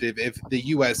perspective, if the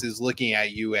U.S. is looking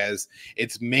at you as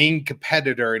its main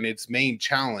competitor and its main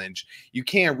challenge, you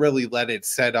can't really let it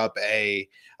set up a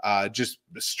just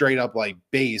straight up like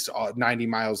base 90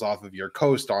 miles off of your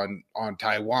coast on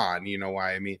Taiwan. You know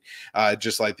why I mean?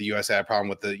 Just like the U.S. had a problem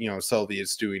with the, you know,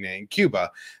 Soviets doing it in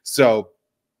Cuba. So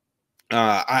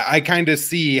I kind of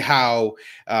see how,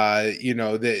 you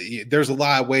know, there's a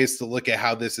lot of ways to look at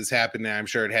how this is happening. I'm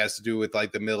sure it has to do with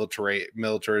like the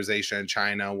militarization in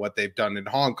China, what they've done in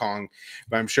Hong Kong.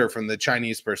 But I'm sure from the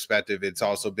Chinese perspective, it's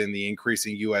also been the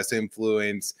increasing U.S.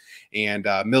 influence and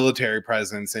military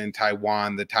presence in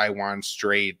Taiwan, the Taiwan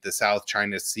Strait, the South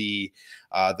China Sea,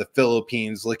 the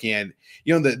Philippines. Looking at,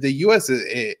 you know, the U.S.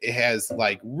 it has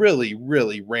like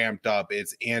really ramped up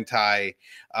its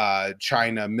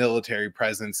anti-China military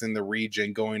presence in the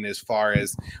region, going as far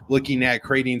as looking at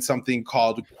creating something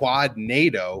called Quad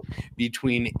NATO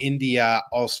between India,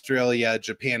 Australia,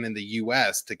 Japan, and the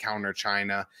U.S. to counter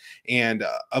China. And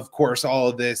of course, all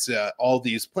of this, all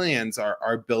these plans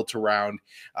are built around,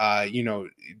 you know,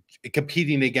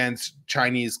 competing against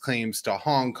Chinese claims to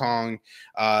Hong Kong,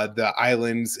 the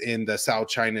islands in the South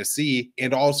China Sea,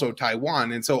 and also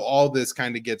Taiwan. And so all this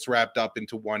kind of gets wrapped up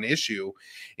into one issue.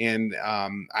 And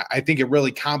I think it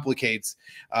really complicates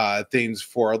things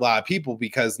for a lot of people,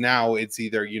 because now it's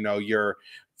either, you know, you're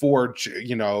for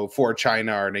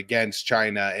China and against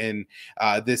China. And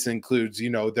this includes, you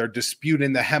know, their dispute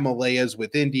in the Himalayas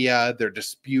with India, their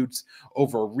disputes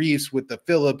over reefs with the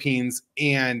Philippines,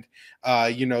 and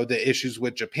you know, the issues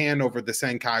with Japan over the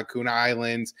Senkaku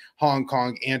Islands, Hong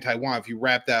Kong, and Taiwan. If you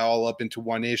wrap that all up into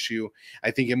one issue, I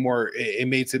think it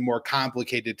makes it more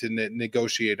complicated to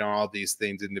negotiate on all these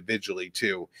things individually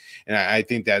too. And I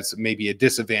think that's maybe a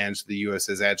disadvantage the U.S.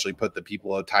 has actually put the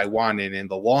people of Taiwan in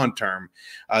the long term,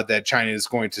 that China is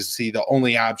going to see the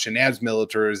only option as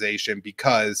militarization,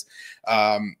 because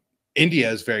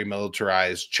India is very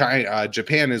militarized.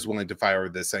 Japan is willing to fight over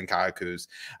the Senkakus.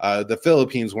 The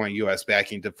Philippines want U.S.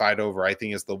 backing to fight over, I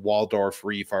think it's the Waldorf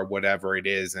Reef or whatever it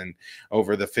is, and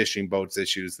over the fishing boats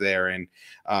issues there. And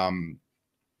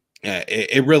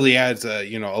it really adds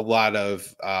you know, a lot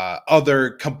of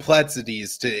other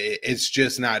complexities to it. It's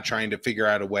just not trying to figure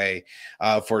out a way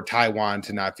for Taiwan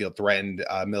to not feel threatened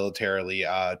militarily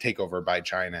take over by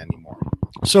China anymore.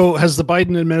 So has the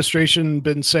Biden administration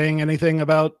been saying anything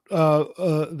about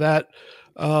that?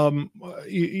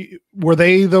 Were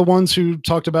they the ones who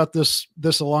talked about this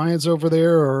alliance over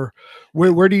there, or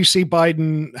where do you see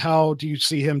Biden? How do you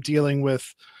see him dealing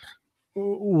with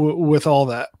all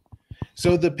that?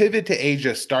 So the pivot to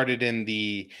Asia started in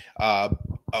the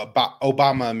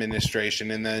Obama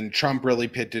administration, and then Trump really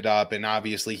picked it up. And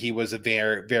obviously, he was a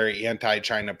very, very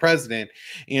anti-China president.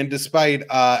 And despite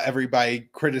everybody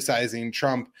criticizing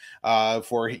Trump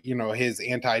for his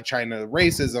anti-China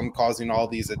racism, causing all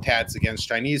these attacks against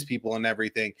Chinese people and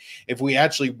everything, if we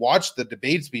actually watched the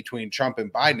debates between Trump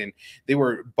and Biden, they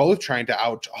were both trying to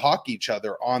out-hawk each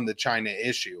other on the China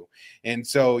issue. And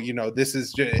so, this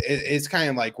is it's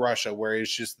kind of like Russia, where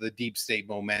it's just the deep state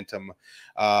momentum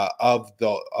of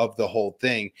the whole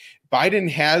thing. Biden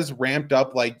has ramped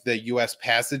up like the U.S.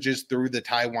 passages through the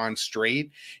Taiwan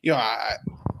Strait.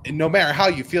 No matter how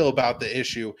you feel about the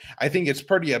issue, I think it's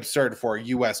pretty absurd for a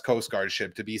U.S. Coast Guard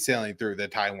ship to be sailing through the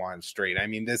Taiwan Strait. I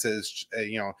mean, this is,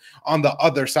 on the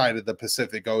other side of the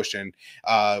Pacific Ocean,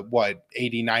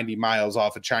 80, 90 miles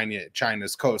off of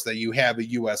China's coast, that you have a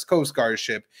U.S. Coast Guard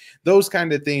ship. Those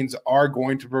kind of things are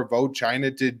going to provoke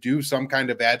China to do some kind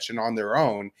of action on their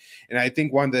own. And I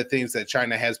think one of the things that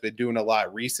China has been doing a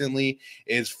lot recently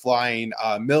is flying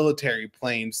military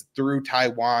planes through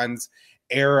Taiwan's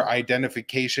Air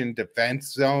Identification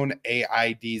Defense Zone,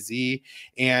 AIDZ.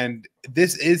 And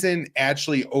this isn't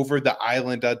actually over the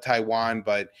island of Taiwan,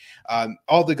 but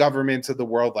all the governments of the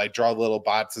world like draw little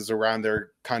boxes around their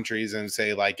countries and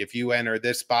say, like, if you enter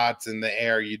this box in the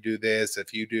air, you do this.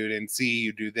 If you do it in sea,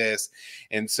 you do this.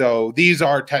 And so these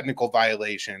are technical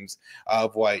violations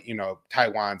of what,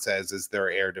 Taiwan says is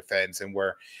their air defense. And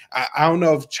where I don't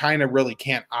know if China really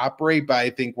can't operate, but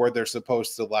I think where they're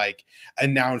supposed to like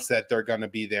announce that they're going to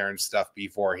be there and stuff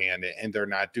beforehand, and they're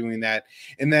not doing that.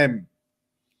 And then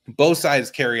both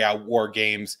sides carry out war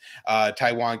games.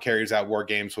 Taiwan carries out war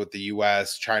games with the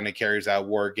U.S. China carries out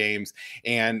war games,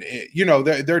 and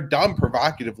they're done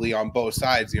provocatively on both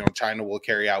sides. China will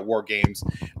carry out war games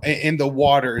in the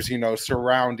waters,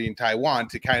 surrounding Taiwan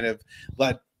to kind of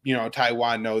let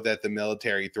Taiwan know that the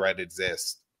military threat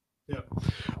exists. Yeah.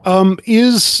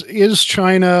 Is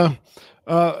China?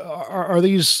 Are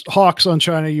these hawks on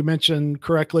China? You mentioned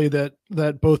correctly that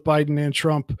both Biden and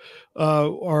Trump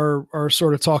are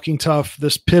sort of talking tough.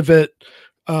 This pivot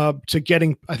to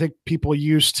getting, I think, people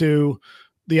used to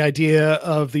the idea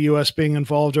of the U.S. being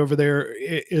involved over there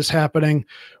is happening.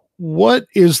 What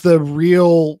is the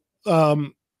real?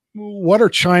 What are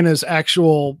China's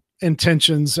actual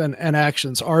intentions and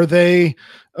actions? Are they?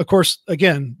 Of course,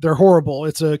 again, they're horrible.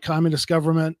 It's a communist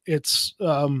government. It's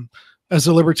as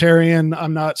a libertarian,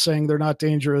 I'm not saying they're not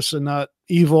dangerous and not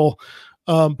evil,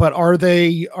 but are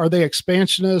they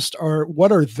expansionist, or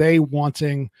what are they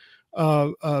wanting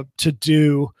to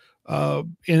do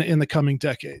in the coming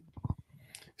decade?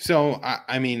 So,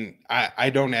 I mean, I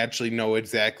don't actually know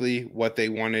exactly what they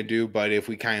want to do, but if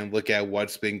we kind of look at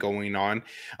what's been going on,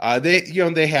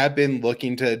 they have been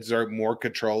looking to exert more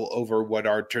control over what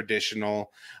our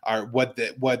traditional, or what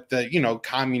the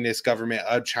communist government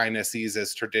of China sees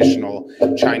as traditional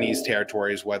Chinese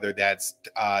territories, whether that's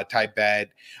Tibet,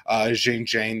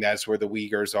 Xinjiang, that's where the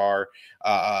Uyghurs are,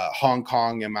 Hong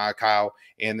Kong and Macau,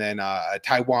 and then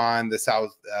Taiwan, the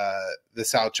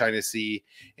South China Sea,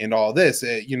 and all this.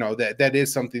 That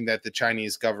is something that the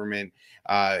Chinese government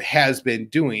has been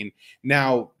doing.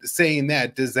 Now, saying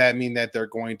that, does that mean that they're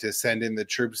going to send in the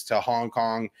troops to Hong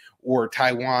Kong or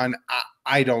Taiwan?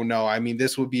 I don't know. I mean,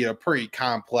 this would be a pretty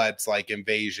complex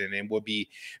invasion and would be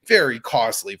very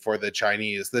costly for the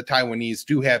Chinese. The Taiwanese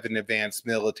do have an advanced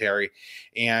military.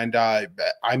 And I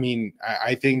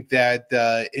think that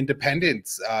the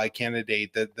independence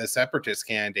candidate, the separatist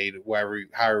candidate, however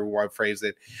you want to phrase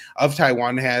it, of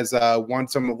Taiwan has won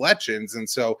some elections. And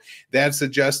so that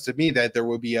suggests to me that there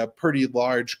would be a pretty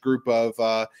large group of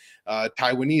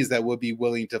Taiwanese that would be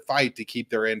willing to fight to keep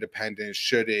their independence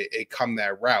should it come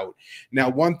that route. Now,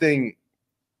 one thing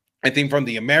I think from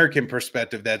the American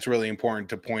perspective that's really important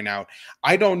to point out,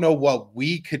 I don't know what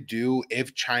we could do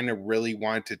if China really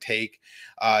wanted to take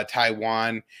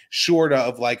Taiwan, short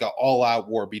of like an all-out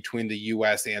war between the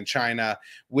U.S. and China,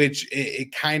 which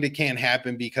it kind of can't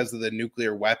happen because of the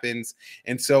nuclear weapons.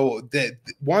 And so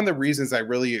one of the reasons I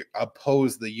really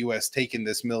oppose the U.S. taking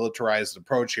this militarized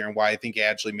approach here, and why I think it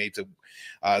actually makes it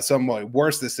somewhat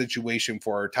worse the situation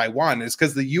for Taiwan, is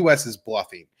because the U.S. is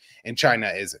bluffing and China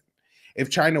isn't. If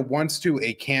China wants to,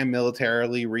 it can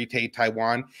militarily retake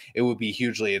Taiwan. It would be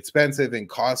hugely expensive and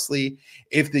costly.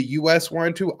 If the U.S.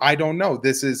 wanted to, I don't know.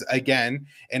 This is, again,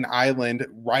 an island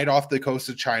right off the coast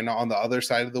of China on the other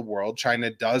side of the world.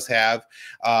 China does have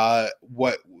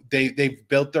what they've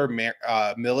built their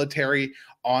military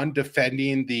on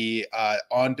defending the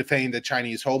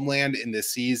Chinese homeland in the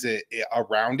seas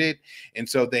around it. And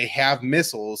so they have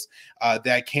missiles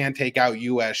that can take out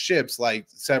U.S. ships like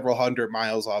several hundred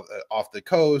miles off the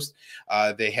coast.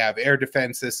 They have air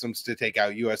defense systems to take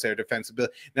out U.S. air defense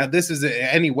ability. Now, this is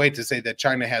any way to say that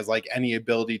China has like any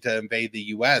ability to invade the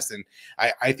U.S. And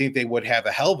I think they would have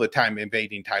a hell of a time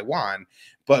invading Taiwan.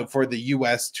 But for the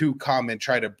U.S. to come and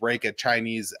try to break a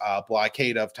Chinese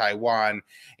blockade of Taiwan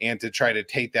and to try to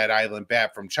take that island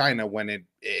back from China when it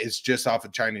is just off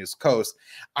of China's coast,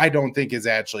 I don't think is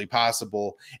actually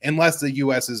possible unless the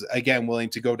U.S. is, again, willing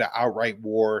to go to outright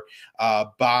war,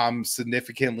 bomb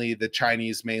significantly the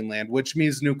Chinese mainland, which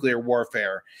means nuclear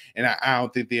warfare. And I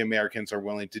don't think the Americans are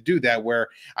willing to do that, where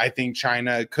I think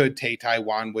China could take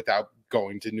Taiwan without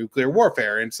going to nuclear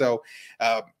warfare. And so,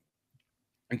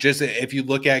 just if you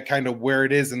look at kind of where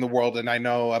it is in the world, and I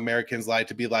know Americans like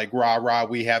to be like, rah, rah,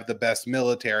 we have the best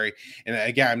military. And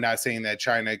again, I'm not saying that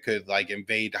China could like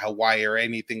invade Hawaii or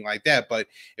anything like that. But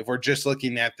if we're just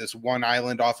looking at this one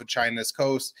island off of China's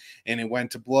coast and it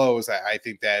went to blows, I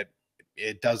think that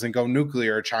it doesn't go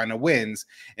nuclear, China wins.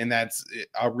 And that's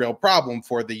a real problem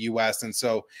for the U.S. And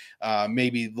so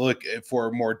maybe look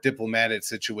for more diplomatic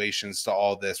situations to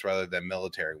all this rather than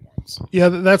military ones. Yeah,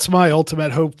 that's my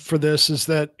ultimate hope for this, is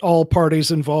that all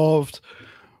parties involved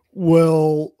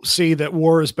will see that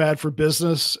war is bad for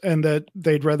business and that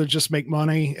they'd rather just make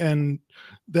money. And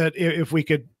that if we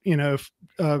could, if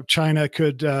China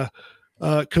could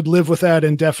live with that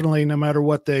indefinitely, no matter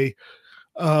what they,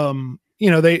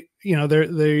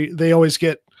 they always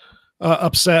get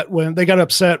upset when they got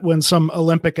upset when some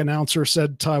Olympic announcer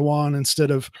said Taiwan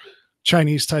instead of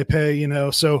Chinese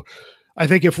Taipei, so I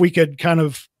think if we could kind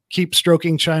of keep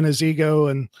stroking China's ego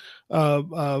and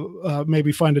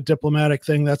maybe find a diplomatic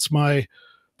thing, that's my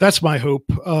hope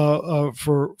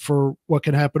for what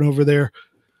can happen over there.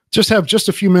 Have just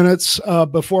a few minutes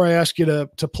before I ask you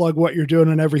to plug what you're doing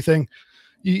and everything.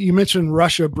 You mentioned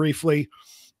Russia briefly.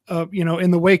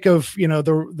 In the wake of,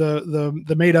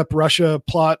 the made up Russia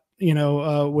plot,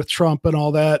 with Trump and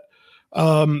all that,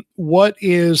 what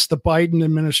is the Biden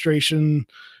administration?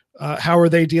 How are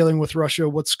they dealing with Russia?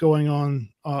 What's going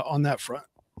on that front?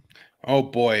 Oh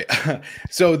boy.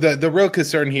 So the real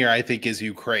concern here, I think, is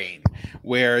Ukraine,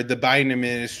 where the Biden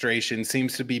administration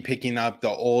seems to be picking up the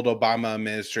old Obama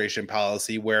administration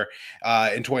policy, where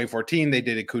in 2014, they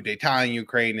did a coup d'etat in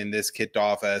Ukraine, and this kicked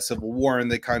off a civil war in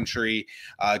the country.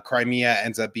 Crimea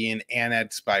ends up being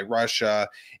annexed by Russia,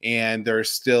 and there's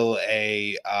still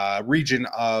a region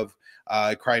of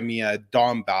Crimea,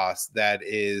 Donbass,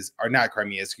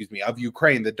 of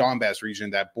Ukraine, the Donbass region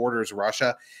that borders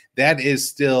Russia, that is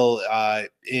still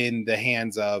in the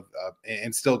hands of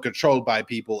and still controlled by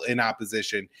people in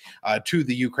opposition to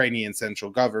the Ukrainian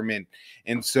central government.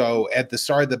 And so at the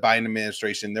start of the Biden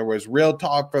administration, there was real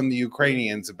talk from the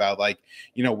Ukrainians about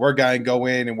we're going to go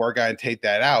in and we're going to take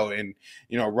that out. And,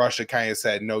 Russia kind of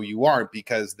said, no, you aren't,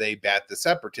 because they backed the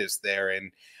separatists there.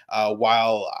 And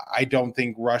while I don't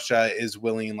think Russia is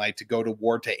willing to go to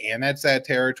war to annex that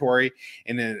territory,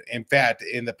 and in fact,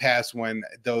 in the past, when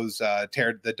those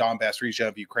the Donbass region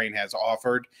of Ukraine has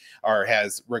offered or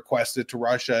has requested to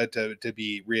Russia to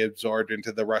be reabsorbed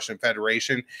into the Russian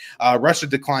Federation, Russia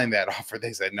declined that offer.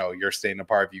 They said, no, you're staying a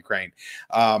part of Ukraine.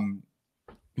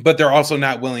 But they're also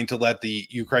not willing to let the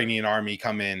Ukrainian army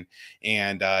come in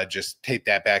and just take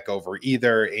that back over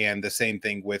either. And the same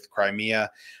thing with Crimea.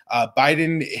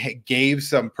 Biden gave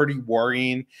some pretty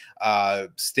worrying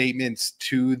statements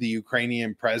to the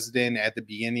Ukrainian president at the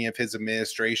beginning of his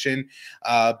administration.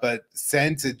 But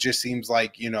since it just seems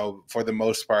like, for the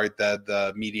most part,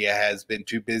 the media has been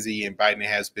too busy and Biden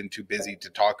has been too busy to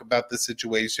talk about the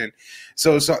situation.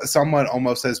 So someone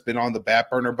almost has been on the back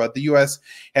burner, but the U.S.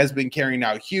 has been carrying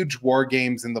out huge war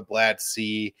games in the Black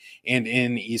Sea and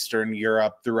in Eastern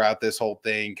Europe throughout this whole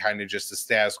thing, kind of just a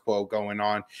status quo going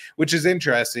on, which is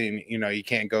interesting. You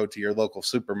can't go to your local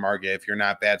supermarket if you're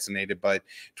not vaccinated, but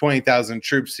 20,000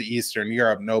 troops to Eastern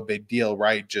Europe, no big deal,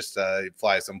 right? Just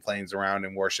fly some planes around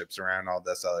and warships around, all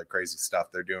this other crazy stuff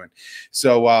they're doing.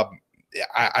 So,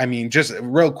 I mean, just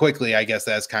real quickly, I guess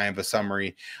that's kind of a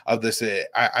summary of this.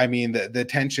 I mean, the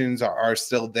tensions are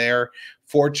still there.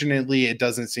 Fortunately, it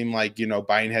doesn't seem like,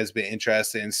 Biden has been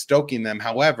interested in stoking them.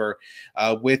 However,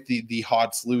 with the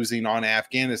Hots losing on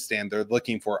Afghanistan, they're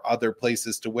looking for other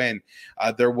places to win.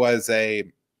 There was a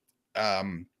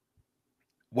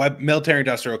military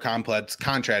industrial complex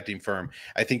contracting firm,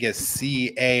 I think it's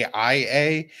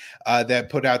CAIA, that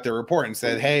put out their report and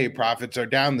said, hey, profits are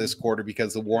down this quarter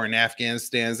because the war in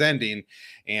Afghanistan is ending.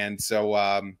 And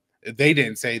so they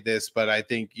didn't say this, but I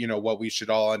think, what we should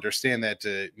all understand that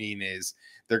to mean is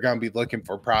they're going to be looking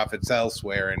for profits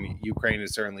elsewhere, and Ukraine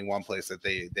is certainly one place that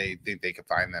they think they could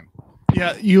find them.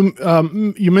 Yeah, you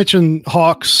mentioned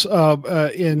hawks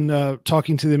in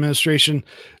talking to the administration.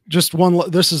 Just one.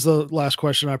 This is the last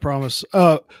question, I promise.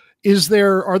 Are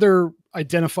there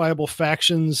identifiable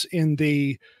factions in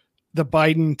the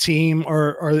Biden team,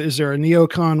 or is there a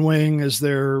neocon wing? Is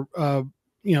there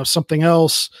something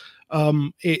else,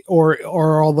 or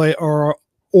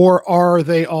are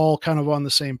they all kind of on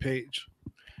the same page?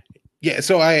 Yeah,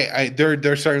 so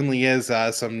there certainly is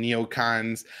some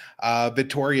neocons.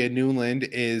 Victoria Nuland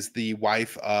is the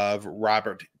wife of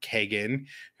Robert Kagan,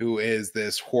 who is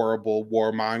this horrible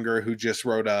warmonger who just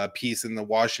wrote a piece in the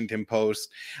Washington Post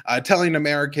telling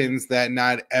Americans that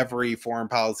not every foreign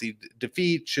policy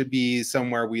defeat should be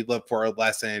somewhere we look for a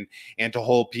lesson and to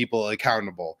hold people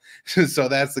accountable. So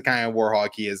that's the kind of war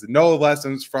hawk he is. No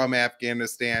lessons from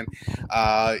Afghanistan.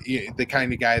 The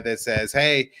kind of guy that says,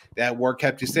 hey, that war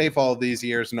kept you safe all these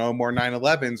years. No more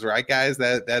 9/11s, right, guys?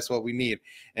 That's what we need.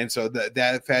 And so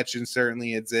that faction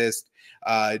certainly exists.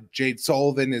 Jade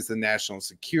Sullivan is the national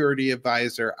security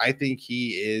advisor. I think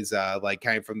he is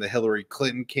kind of from the Hillary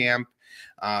Clinton camp.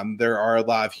 There are a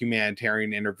lot of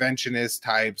humanitarian interventionist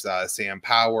types. Sam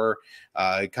Power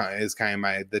is kind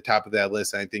of the top of that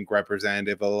list. I think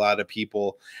representative of a lot of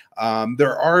people.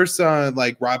 There are some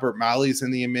like Robert Malley's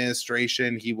in the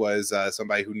administration. He was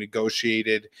somebody who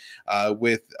negotiated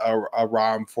with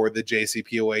Iran for the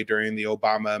JCPOA during the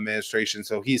Obama administration.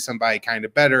 So he's somebody kind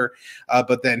of better.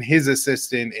 But then his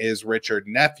assistant is Richard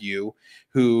Nephew,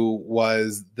 who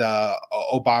was the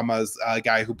Obama's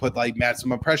guy who put like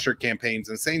maximum pressure campaigns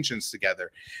and sanctions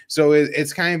together. So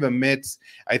it's kind of a mix.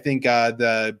 I think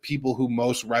the people who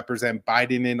most represent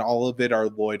Biden in all of it are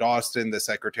Lloyd Austin, the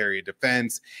Secretary of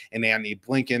Defense, and Antony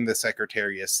Blinken, the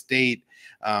Secretary of State.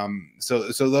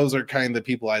 So those are kind of the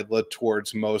people I look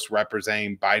towards most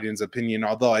representing Biden's opinion,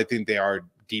 although I think they are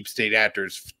deep state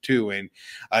actors too, and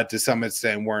to some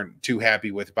extent weren't too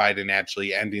happy with Biden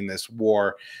actually ending this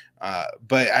war.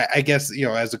 But I guess,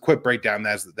 as a quick breakdown,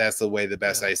 that's the way the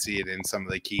best I see it in some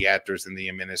of the key actors in the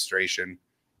administration.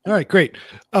 All right, great.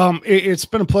 It's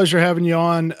been a pleasure having you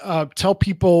on. Tell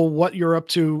people what you're up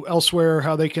to elsewhere,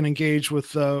 how they can engage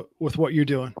with what you're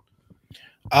doing.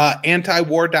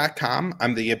 Antiwar.com.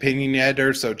 I'm the opinion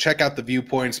editor, so check out the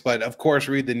viewpoints, but of course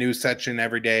read the news section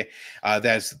every day.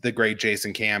 That's the great Dave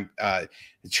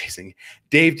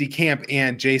DeCamp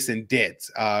and Jason Ditz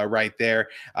right there.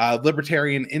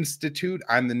 Libertarian Institute.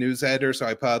 I'm the news editor, so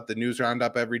I put out the news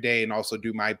roundup every day and also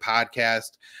do my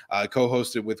podcast,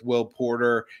 co-hosted with Will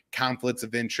Porter, Conflicts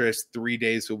of Interest, 3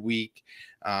 days a week.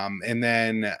 And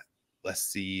then let's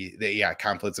see.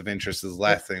 Conflicts of Interest is the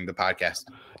last thing, the podcast.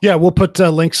 Yeah, we'll put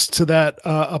links to that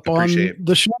up on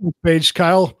the show page.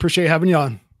 Kyle, appreciate having you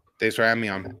on. Thanks for having me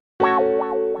on.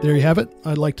 There you have it.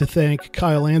 I'd like to thank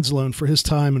Kyle Anzalone for his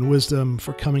time and wisdom,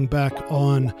 for coming back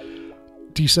on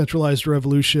Decentralized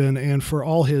Revolution, and for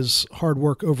all his hard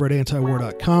work over at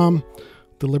antiwar.com,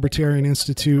 the Libertarian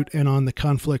Institute, and on the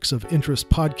Conflicts of Interest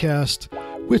podcast,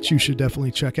 which you should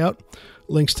definitely check out.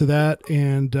 Links to that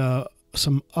and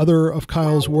some other of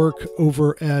Kyle's work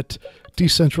over at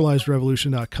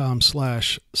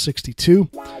decentralizedrevolution.com/62.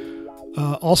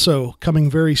 Also coming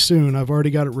very soon. I've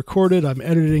already got it recorded. I'm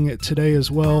editing it today as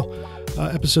well.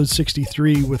 Episode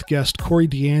 63 with guest Corey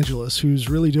DeAngelis, who's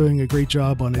really doing a great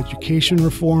job on education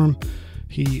reform.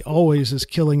 He always is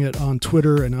killing it on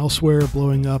Twitter and elsewhere,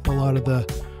 blowing up a lot of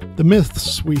the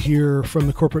myths we hear from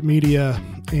the corporate media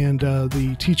and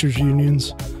the teachers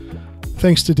unions.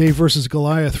 Thanks to Dave vs.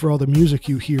 Goliath for all the music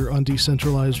you hear on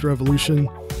Decentralized Revolution.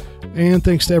 And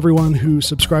thanks to everyone who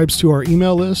subscribes to our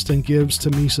email list and gives to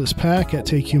Mises PAC at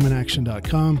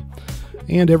takehumanaction.com.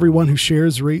 And everyone who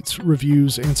shares, rates,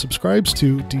 reviews, and subscribes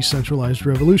to Decentralized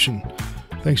Revolution.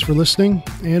 Thanks for listening,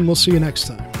 and we'll see you next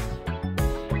time.